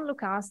called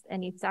pranlukast,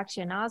 and it's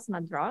actually an asthma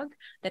drug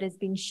that has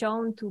been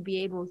shown to be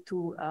able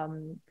to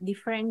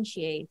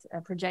differentiate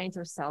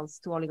progenitor cells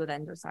to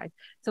oligodendrocytes.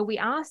 So we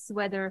asked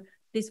whether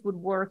this would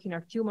work in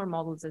our tumor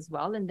models as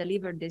well, and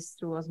delivered this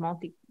through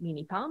osmotic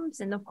mini pumps.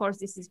 And of course,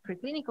 this is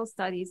preclinical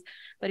studies,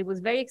 but it was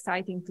very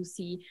exciting to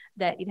see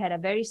that it had a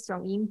very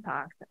strong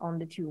impact on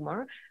the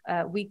tumor.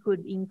 We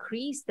could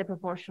increase the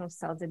proportion of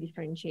cells that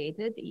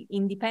differentiated,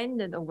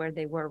 independent of where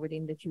they were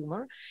within the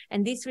tumor.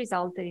 And this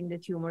resulted in the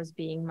tumors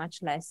being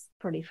much less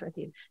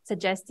proliferative,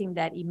 suggesting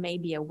that it may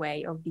be a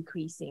way of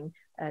decreasing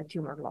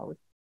tumor load.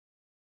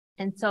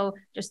 And so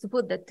just to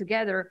put that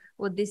together,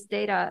 what this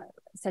data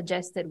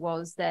suggested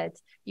was that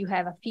you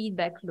have a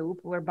feedback loop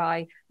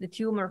whereby the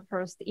tumor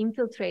first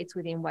infiltrates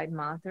within white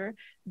matter.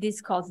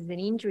 This causes an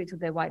injury to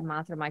the white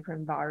matter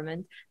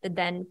microenvironment that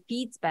then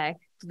feeds back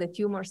to the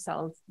tumor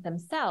cells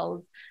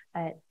themselves,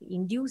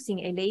 inducing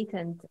a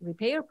latent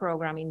repair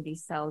program in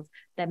these cells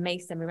that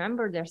makes them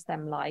remember their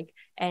stem-like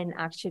and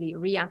actually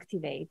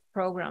reactivate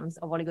programs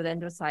of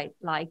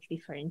oligodendrocyte-like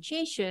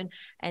differentiation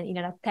and in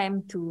an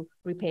attempt to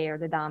repair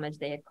the damage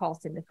they had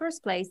caused in the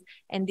first place.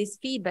 And this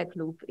feedback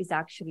loop is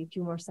actually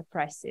tumor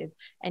suppressive.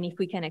 And if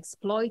we can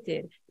exploit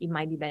it, it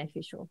might be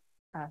beneficial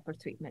for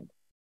treatment.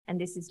 And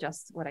this is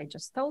just what I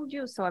just told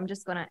you. So I'm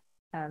just going to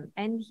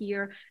end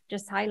here,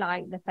 just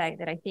highlight the fact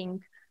that I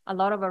think a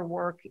lot of our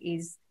work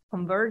is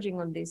converging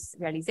on this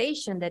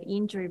realization that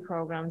injury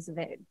programs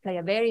play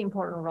a very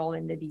important role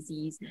in the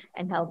disease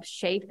and help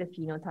shape the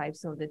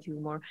phenotypes of the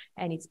tumor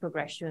and its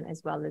progression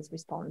as well as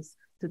response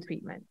to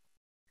treatment.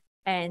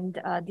 And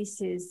this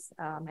is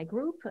my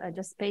group,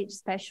 just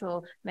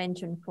special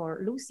mention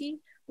for Lucy,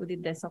 who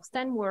did the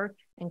SOX10 work,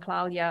 and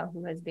Claudia,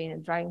 who has been a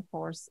driving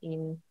force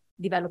in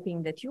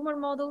developing the tumor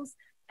models,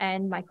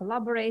 and my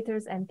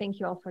collaborators. And thank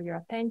you all for your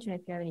attention.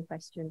 If you have any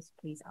questions,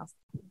 please ask.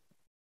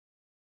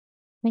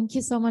 Thank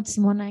you so much,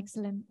 Simona.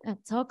 Excellent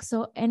talk.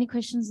 So any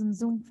questions on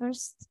Zoom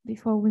first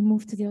before we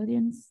move to the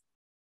audience?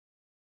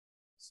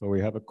 So we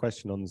have a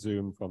question on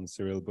Zoom from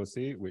Cyril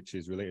Bussi, which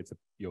is related to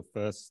your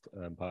first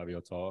part of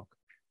your talk.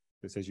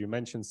 It says, you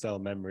mentioned cell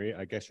memory.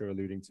 I guess you're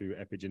alluding to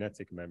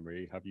epigenetic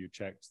memory. Have you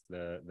checked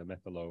the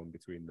methalome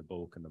between the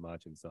bulk and the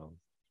margin cells?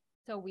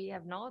 So we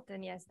have not,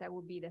 and yes, that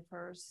would be the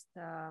first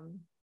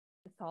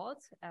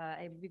thought.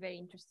 It would be very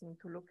interesting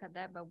to look at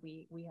that, but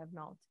we have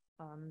not.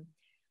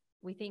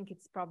 We think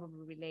it's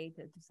probably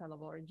related to cell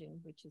of origin,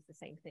 which is the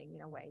same thing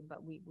in a way,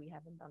 but we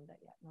haven't done that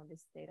yet. No,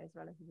 this data is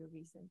relatively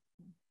recent.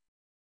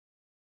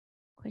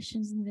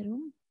 Questions in the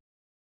room?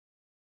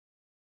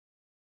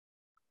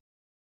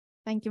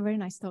 Thank you. Very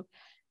nice talk.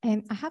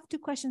 And I have two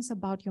questions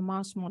about your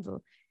mouse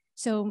model.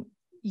 So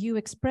you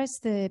express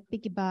the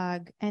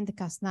piggyback and the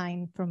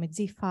Cas9 from a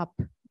GFAP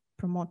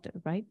promoter,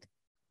 right?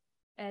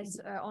 As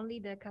only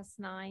the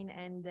Cas9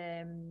 and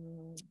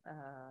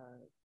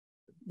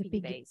the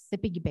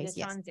piggy base, the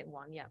yes. transient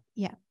one, yeah.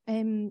 Yeah.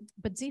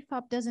 But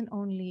GFAP doesn't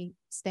only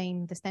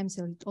stain the stem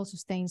cell, it also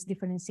stains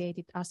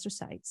differentiated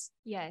astrocytes.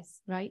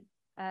 Yes. Right?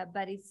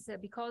 But it's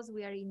because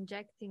we are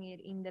injecting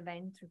it in the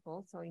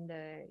ventricle, so in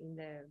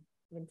the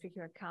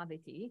ventricular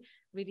cavity,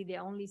 really the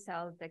only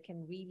cells that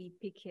can really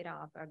pick it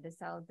up are the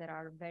cells that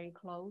are very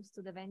close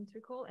to the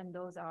ventricle, and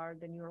those are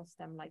the neural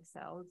stem-like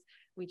cells,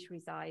 which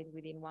reside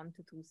within 1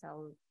 to 2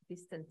 cell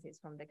distances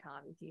from the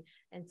cavity.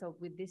 And so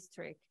with this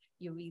trick,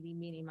 you really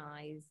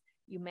minimize,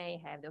 you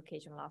may have the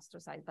occasional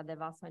astrocyte, but the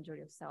vast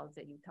majority of cells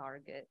that you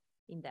target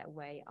in that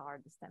way are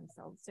the stem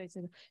cells.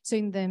 So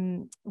in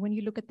the, when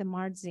you look at the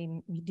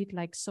margin, you did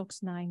like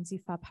SOX9,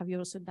 GFAP, have you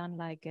also done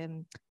like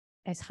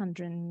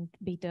S100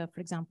 beta,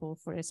 for example,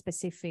 for a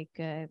specific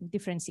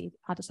differentiated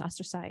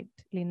astrocyte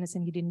cleanness,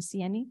 and you didn't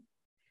see any?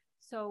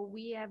 So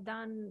we have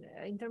done,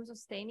 in terms of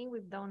staining,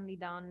 we've only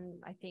done,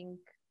 I think,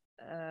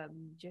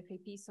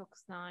 GFAP,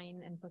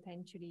 SOX9, and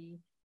potentially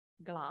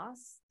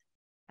glass,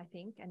 I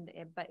think.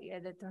 But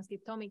at the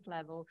transcriptomic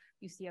level,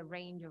 you see a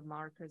range of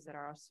markers that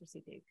are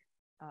astrocytic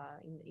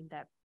in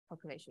that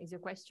population. Is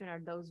your question, are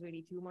those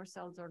really tumor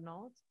cells or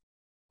not?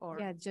 Or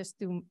yeah, just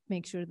to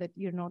make sure that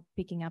you're not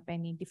picking up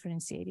any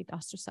differentiated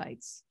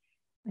astrocytes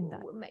in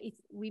that.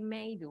 We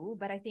may do,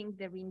 but I think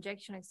the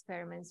reinjection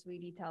experiments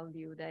really tell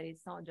you that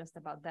it's not just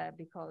about that,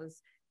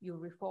 because you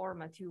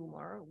reform a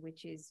tumor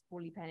which is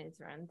fully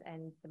penetrant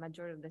and the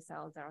majority of the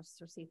cells are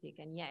astrocytic,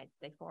 and yet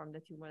they form the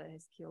tumor that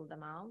has killed the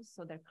mouse,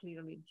 so they're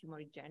clearly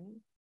tumorigenic.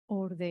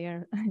 Or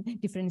they're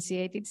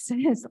differentiated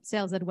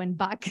cells that went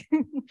back,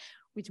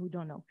 which we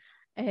don't know.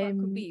 Well,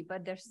 could be,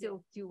 but they're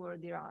still tumor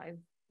derived.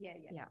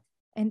 Yeah.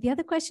 And the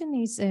other question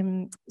is,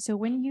 so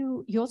when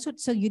you also,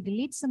 so you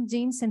delete some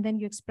genes and then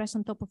you express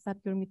on top of that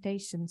your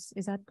mutations,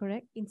 is that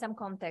correct? In some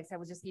context, I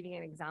was just giving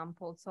an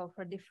example. So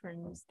for a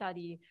different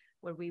study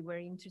where we were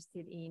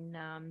interested in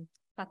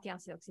fatty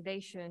acid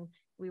oxidation,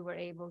 we were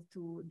able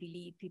to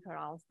delete PPAR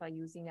alpha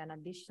using an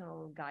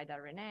additional guide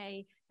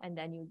RNA, and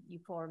then you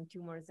form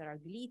tumors that are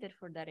deleted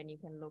for that, and you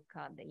can look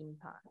at the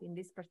impact. In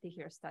this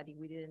particular study,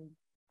 we didn't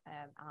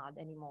add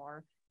any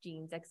more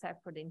genes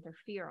except for the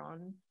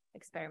interferon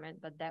experiment,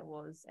 but that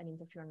was an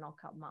interferon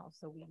knockout mouse,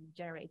 so we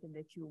generated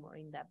the tumor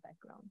in that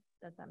background.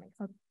 Does that make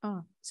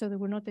sense? So they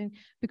were not in,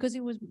 because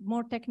it was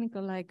more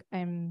technical, like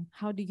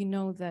how do you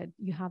know that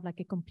you have like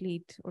a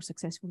complete or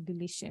successful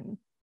deletion?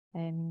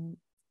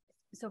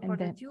 So for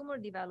the tumor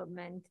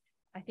development,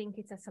 I think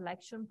it's a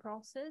selection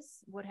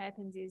process. What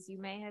happens is you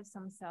may have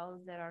some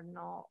cells that are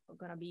not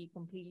going to be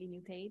completely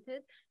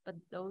mutated, but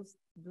those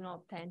do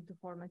not tend to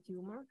form a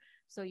tumor.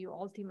 So you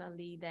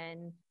ultimately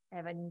then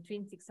have an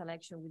intrinsic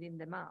selection within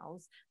the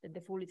mouse that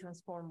the fully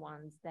transformed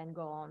ones then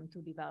go on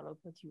to develop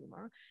a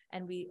tumor.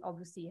 And we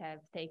obviously have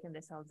taken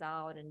the cells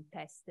out and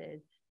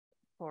tested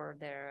for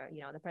their,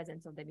 the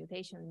presence of the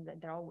mutation,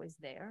 that they're always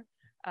there.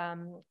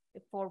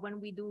 For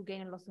when we do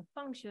gain and loss of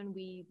function,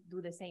 we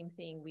do the same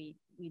thing. We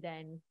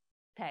then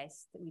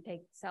test, we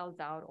take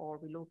cells out, or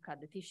we look at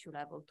the tissue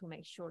level to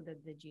make sure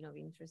that the gene of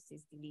interest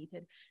is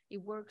deleted.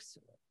 It works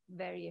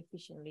very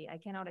efficiently. I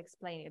cannot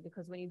explain it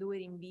because when you do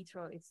it in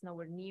vitro, it's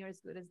nowhere near as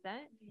good as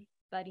that.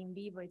 But in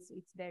vivo,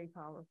 it's very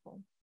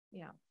powerful.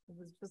 Yeah, it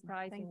was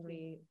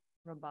surprisingly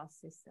robust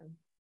system.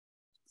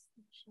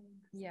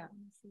 Yeah.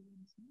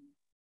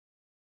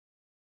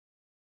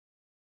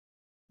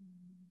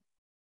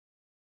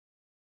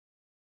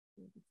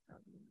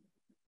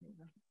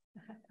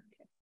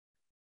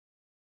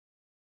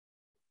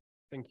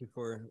 Thank you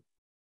for a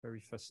very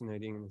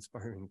fascinating and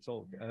inspiring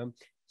talk.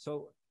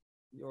 So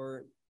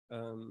your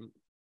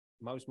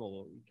mouse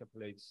model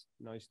encapsulates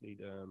nicely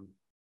the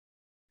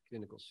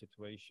clinical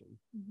situation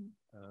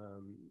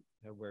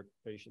where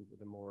patients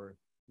with a more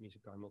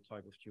mesenchymal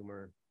type of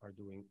tumor are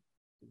doing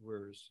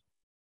worse.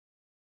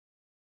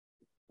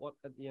 What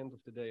at the end of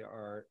the day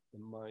are the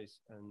mice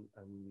and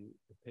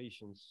the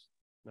patients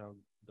now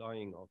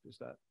dying of? Is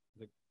that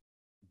the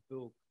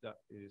bulk that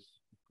is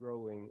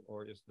growing,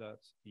 or is that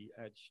the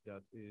edge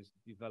that is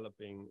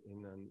developing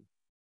in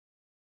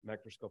a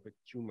macroscopic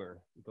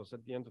tumor? Because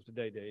at the end of the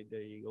day,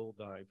 they all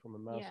die from a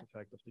mass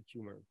effect of the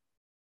tumor.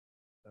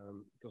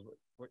 Because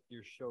what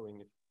you're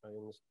showing, if I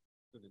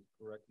understood it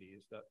correctly,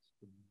 is that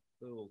the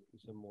bulk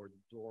is a more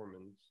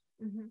dormant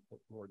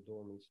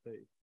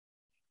state.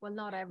 Well,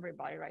 not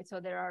everybody, right? So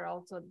there are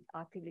also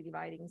actively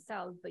dividing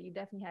cells, but you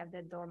definitely have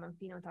that dormant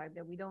phenotype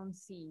that we don't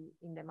see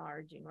in the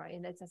margin, right?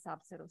 And that's a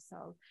subset of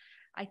cells.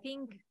 I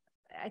think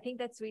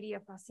that's really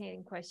a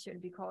fascinating question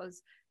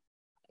because,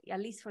 at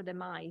least for the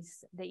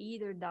mice, they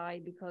either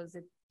die because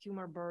the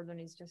tumor burden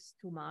is just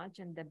too much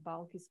and the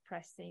bulk is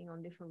pressing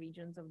on different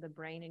regions of the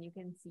brain. And you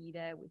can see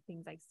that with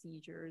things like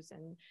seizures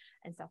and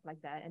stuff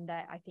like that. And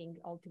that, I think,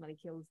 ultimately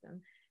kills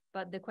them.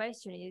 But the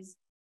question is,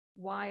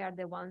 why are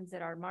the ones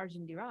that are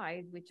margin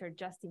derived, which are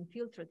just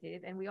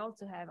infiltrative? And we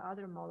also have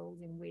other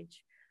models in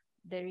which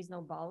there is no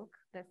bulk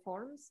that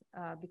forms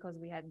because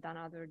we had done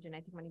other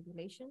genetic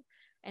manipulation,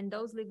 and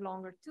those live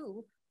longer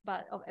too,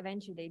 but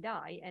eventually they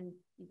die. And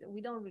we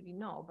don't really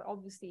know, but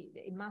obviously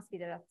it must be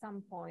that at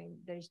some point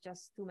there's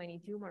just too many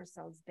tumor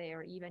cells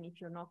there, even if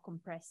you're not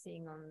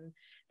compressing on.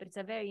 But it's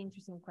a very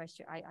interesting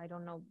question. I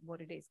don't know what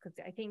it is, because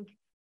I think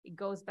it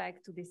goes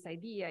back to this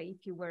idea,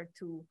 if you were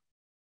to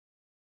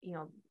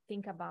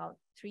think about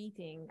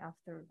treating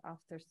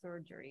after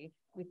surgery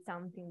with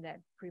something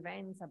that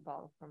prevents a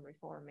bulk from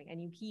reforming,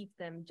 and you keep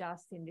them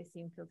just in this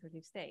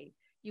infiltrative state,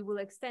 you will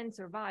extend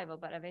survival,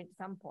 but at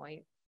some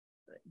point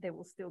there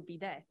will still be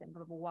death. And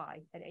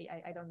why?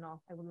 I don't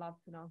know. I would love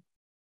to know.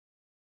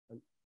 I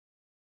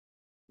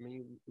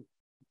mean,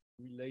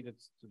 related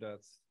to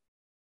that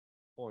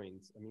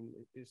point, I mean,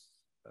 it is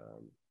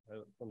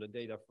from the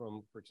data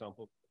from, for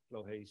example,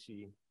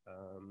 Clohesi,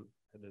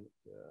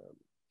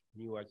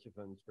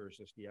 neoadjuvant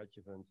versus the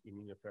adjuvant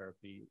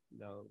immunotherapy.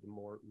 Now, the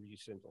more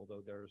recent,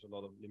 although there's a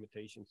lot of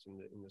limitations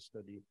in the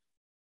study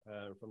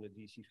from the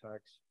DC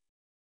facts,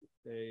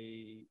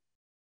 they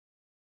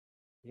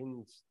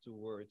hint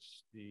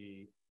towards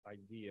the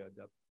idea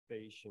that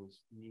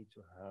patients need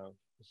to have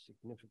a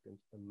significant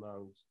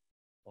amount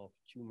of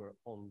tumor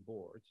on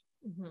board,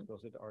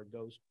 because it are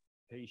those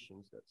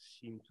patients that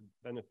seem to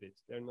benefit.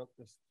 They're not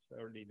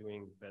necessarily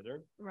doing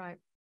better, right,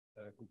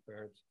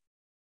 compared to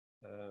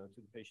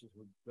the patients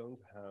who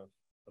don't have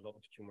a lot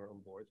of tumor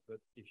on board. But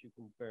if you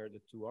compare the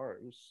two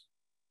arms,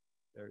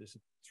 there is a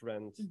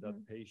trend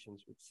that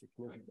patients with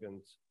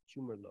significant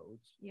tumor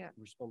loads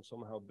respond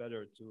somehow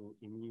better to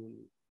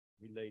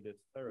immune-related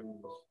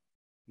therapies.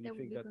 Do you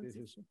think that this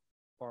is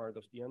part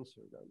of the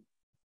answer then?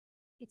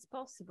 It's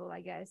possible,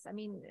 I guess. I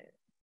mean,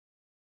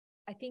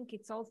 I think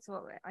it's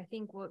also, I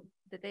think what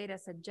the data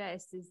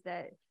suggests is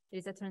that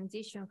there's a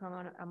transition from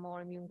a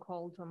more immune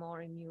cold to a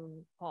more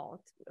immune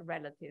hot,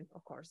 relative,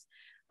 of course.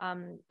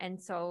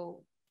 And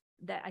so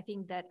that, I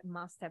think that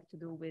must have to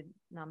do with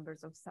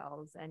numbers of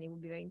cells, and it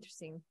would be very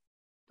interesting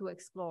to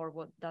explore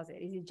what does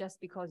it. Is it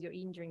just because you're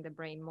injuring the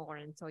brain more,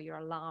 and so you're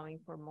allowing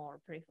for more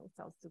peripheral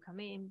cells to come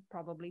in?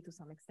 Probably to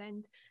some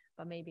extent,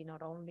 but maybe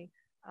not only.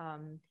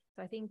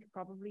 So I think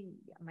probably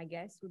my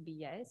guess would be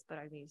yes, but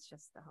I mean, it's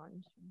just a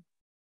hunch.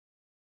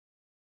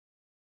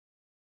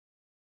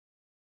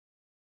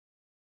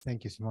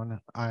 Thank you,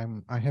 Simona.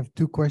 I have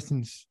two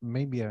questions.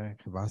 Maybe I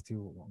have asked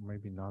you, or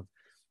maybe not.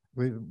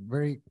 We're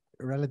very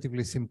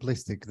relatively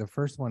simplistic. The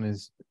first one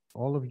is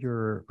all of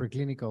your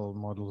preclinical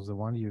models, the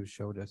one you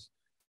showed us,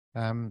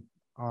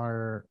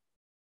 are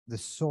the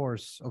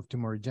source of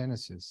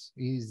tumorigenesis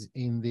is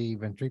in the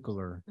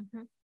ventricular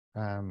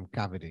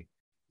cavity.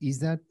 Is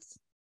that,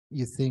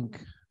 you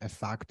think, a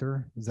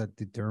factor that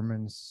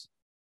determines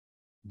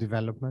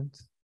development?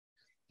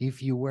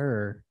 If you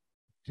were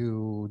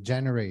to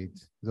generate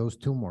those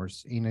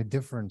tumors in a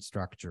different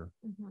structure,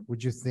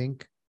 would you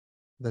think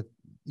that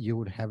you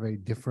would have a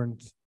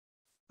different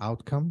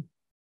outcome?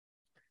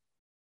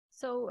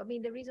 So, I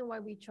mean, the reason why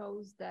we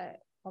chose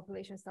that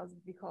population cells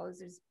because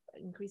there's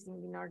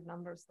increasingly large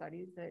number of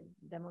studies that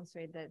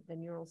demonstrate that the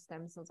neural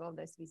stem cells of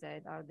the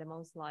SVZ are the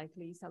most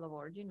likely cell of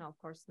origin. Now,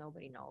 of course,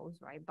 nobody knows,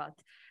 right? But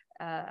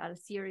a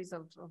series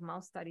of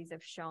mouse studies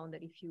have shown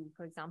that if you,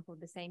 for example,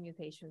 the same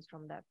mutations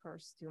from that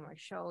first tumor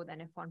showed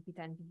NF1,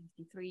 P10,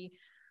 P53,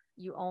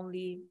 you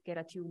only get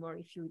a tumor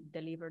if you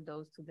deliver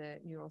those to the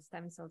neural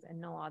stem cells and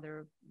no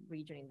other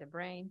region in the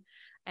brain.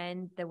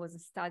 And there was a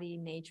study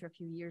in Nature a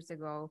few years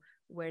ago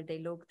where they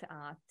looked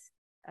at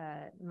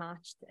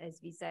matched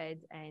SVZ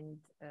and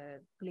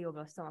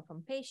glioblastoma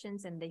from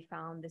patients, and they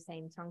found the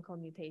same truncal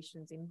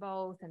mutations in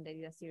both, and they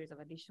did a series of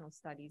additional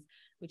studies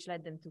which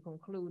led them to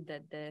conclude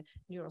that the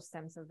neural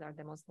stem cells are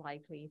the most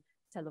likely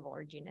cell of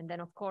origin. And then,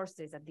 of course,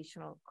 there's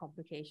additional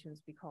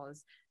complications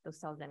because those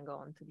cells then go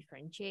on to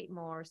differentiate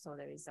more. So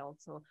there is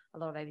also a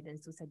lot of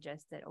evidence to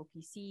suggest that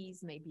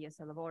OPCs may be a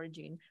cell of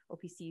origin,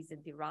 OPCs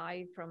that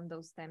derive from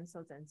those stem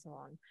cells, and so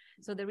on.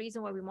 So the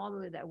reason why we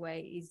model it that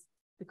way is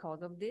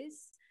because of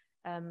this,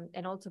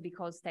 and also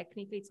because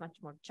technically it's much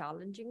more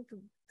challenging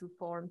to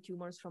form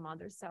tumors from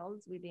other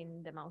cells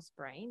within the mouse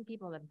brain.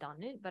 People have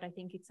done it, but I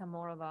think it's a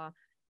more of a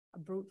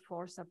brute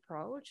force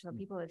approach. So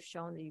people have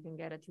shown that you can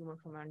get a tumor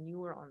from a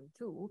neuron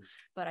too,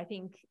 but I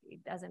think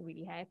it doesn't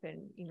really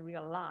happen in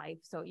real life.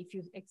 So if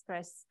you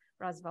express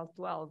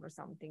RASVAL12 or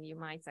something, you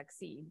might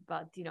succeed,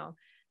 but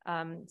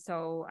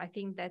so I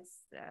think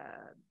that's,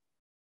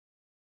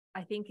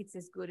 I think it's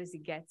as good as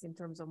it gets in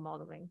terms of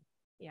modeling.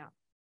 Yeah.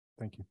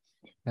 Thank you.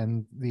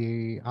 And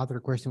the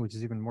other question, which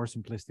is even more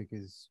simplistic,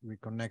 is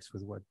reconnects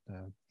with what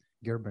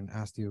Gerben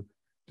asked you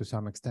to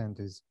some extent,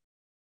 is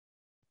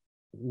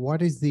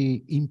what is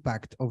the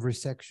impact of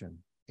resection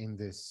in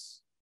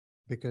this?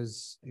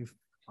 Because if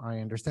I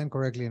understand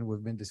correctly, and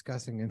we've been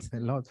discussing it a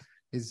lot,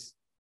 is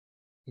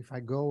if I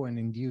go and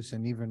induce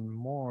an even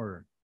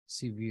more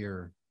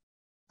severe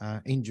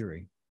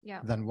injury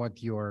than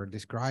what you're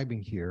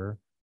describing here,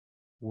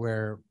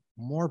 where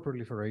more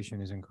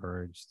proliferation is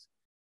encouraged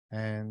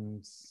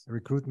and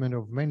recruitment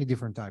of many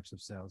different types of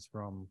cells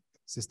from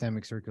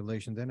systemic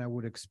circulation, then I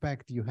would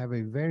expect you have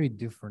a very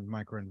different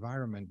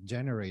microenvironment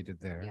generated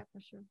there. Yeah,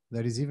 for sure.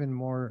 That is even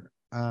more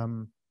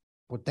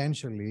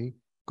potentially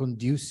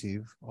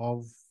conducive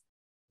of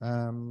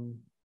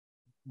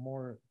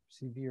more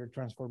severe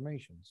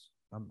transformations.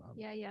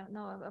 Yeah,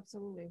 no,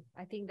 absolutely.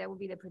 I think that would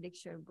be the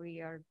prediction. We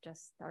are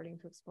just starting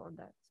to explore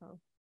that. So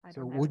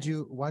So would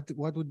you,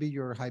 what would be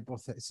your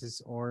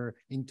hypothesis or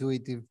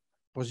intuitive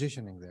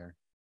positioning there?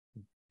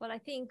 Well, I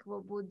think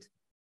what would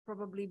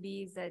probably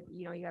be is that,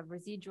 you have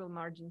residual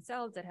margin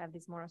cells that have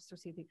this more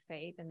astrocytic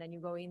fate, and then you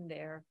go in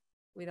there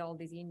with all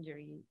these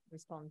injury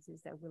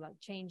responses that will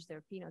change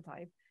their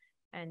phenotype.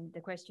 And the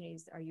question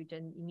is, are you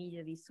then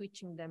immediately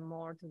switching them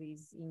more to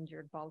this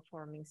injured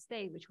bulb-forming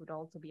state, which would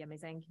also be a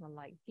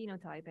mesenchymal-like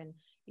phenotype? And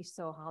if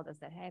so, how does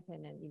that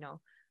happen? And,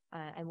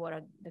 and what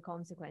are the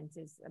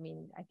consequences? I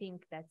mean, I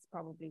think that's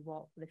probably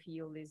what the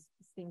field is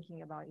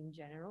thinking about in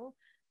general.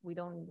 We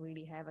don't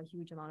really have a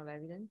huge amount of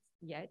evidence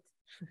yet,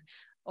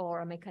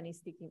 or a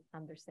mechanistic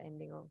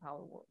understanding of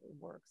how it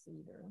works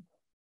either.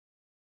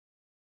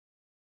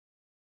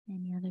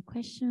 Any other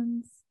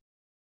questions?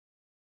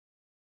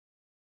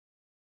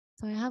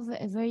 So I have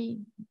a very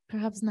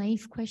perhaps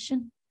naive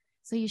question.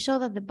 So you show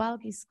that the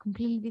bulk is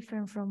completely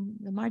different from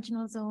the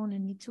marginal zone,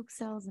 and you took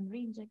cells and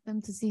re-inject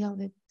them to see how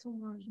the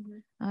tumor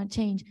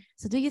change.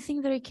 So do you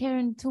think the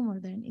recurrent tumor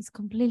then is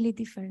completely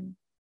different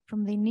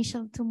from the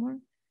initial tumor?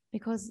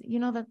 Because you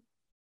know that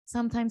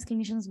sometimes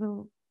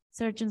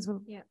surgeons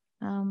will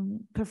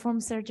perform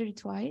surgery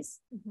twice.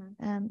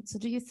 So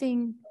do you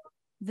think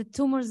the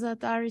tumors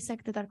that are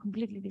resected are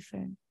completely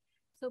different?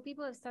 So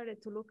people have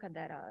started to look at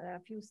that. A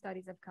few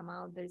studies have come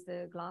out. There's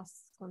the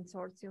GLASS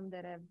consortium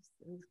that have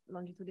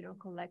longitudinal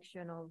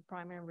collection of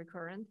primary and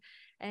recurrent.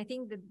 And I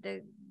think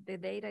that the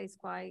data is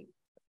quite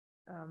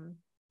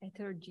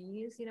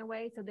heterogeneous in a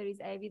way. So there is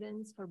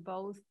evidence for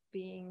both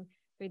being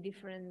very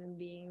different and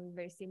being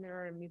very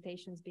similar, and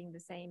mutations being the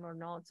same or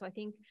not. So I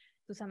think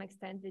to some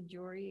extent the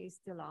jury is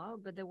still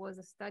out, but there was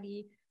a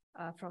study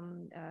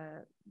from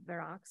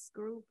Verac's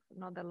group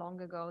not that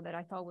long ago that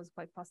I thought was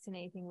quite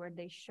fascinating, where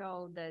they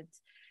showed that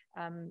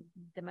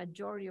the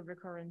majority of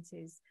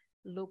recurrences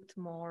looked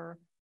more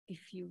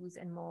diffuse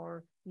and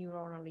more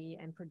neuronally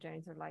and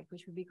progenitor-like,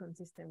 which would be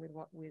consistent with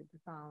what we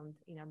found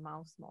in a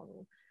mouse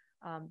model.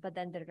 But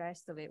then the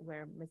rest of it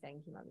were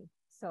mesenchymally.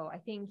 So I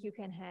think you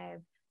can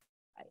have,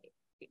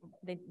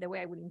 the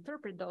way I would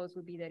interpret those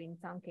would be that in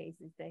some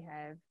cases they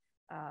have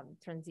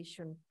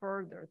transition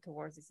further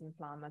towards this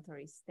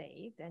inflammatory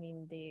state, and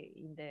in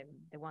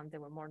the ones that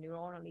were more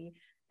neuronally,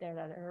 they're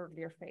at an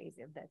earlier phase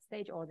of that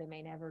stage, or they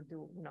may never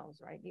do. Who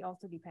knows, right? It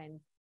also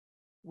depends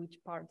which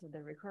parts of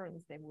the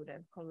recurrence they would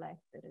have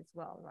collected as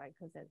well, right?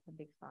 Because that's a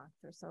big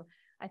factor. So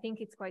I think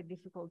it's quite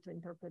difficult to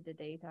interpret the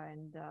data,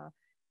 and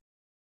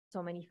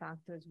so many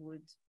factors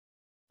would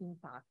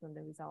impact on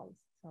the results.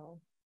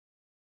 So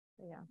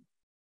yeah.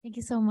 Thank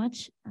you so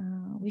much.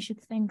 We should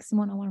thank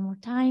Simona one more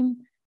time.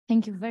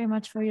 Thank you very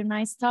much for your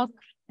nice talk,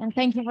 and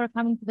thank you for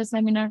coming to the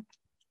seminar.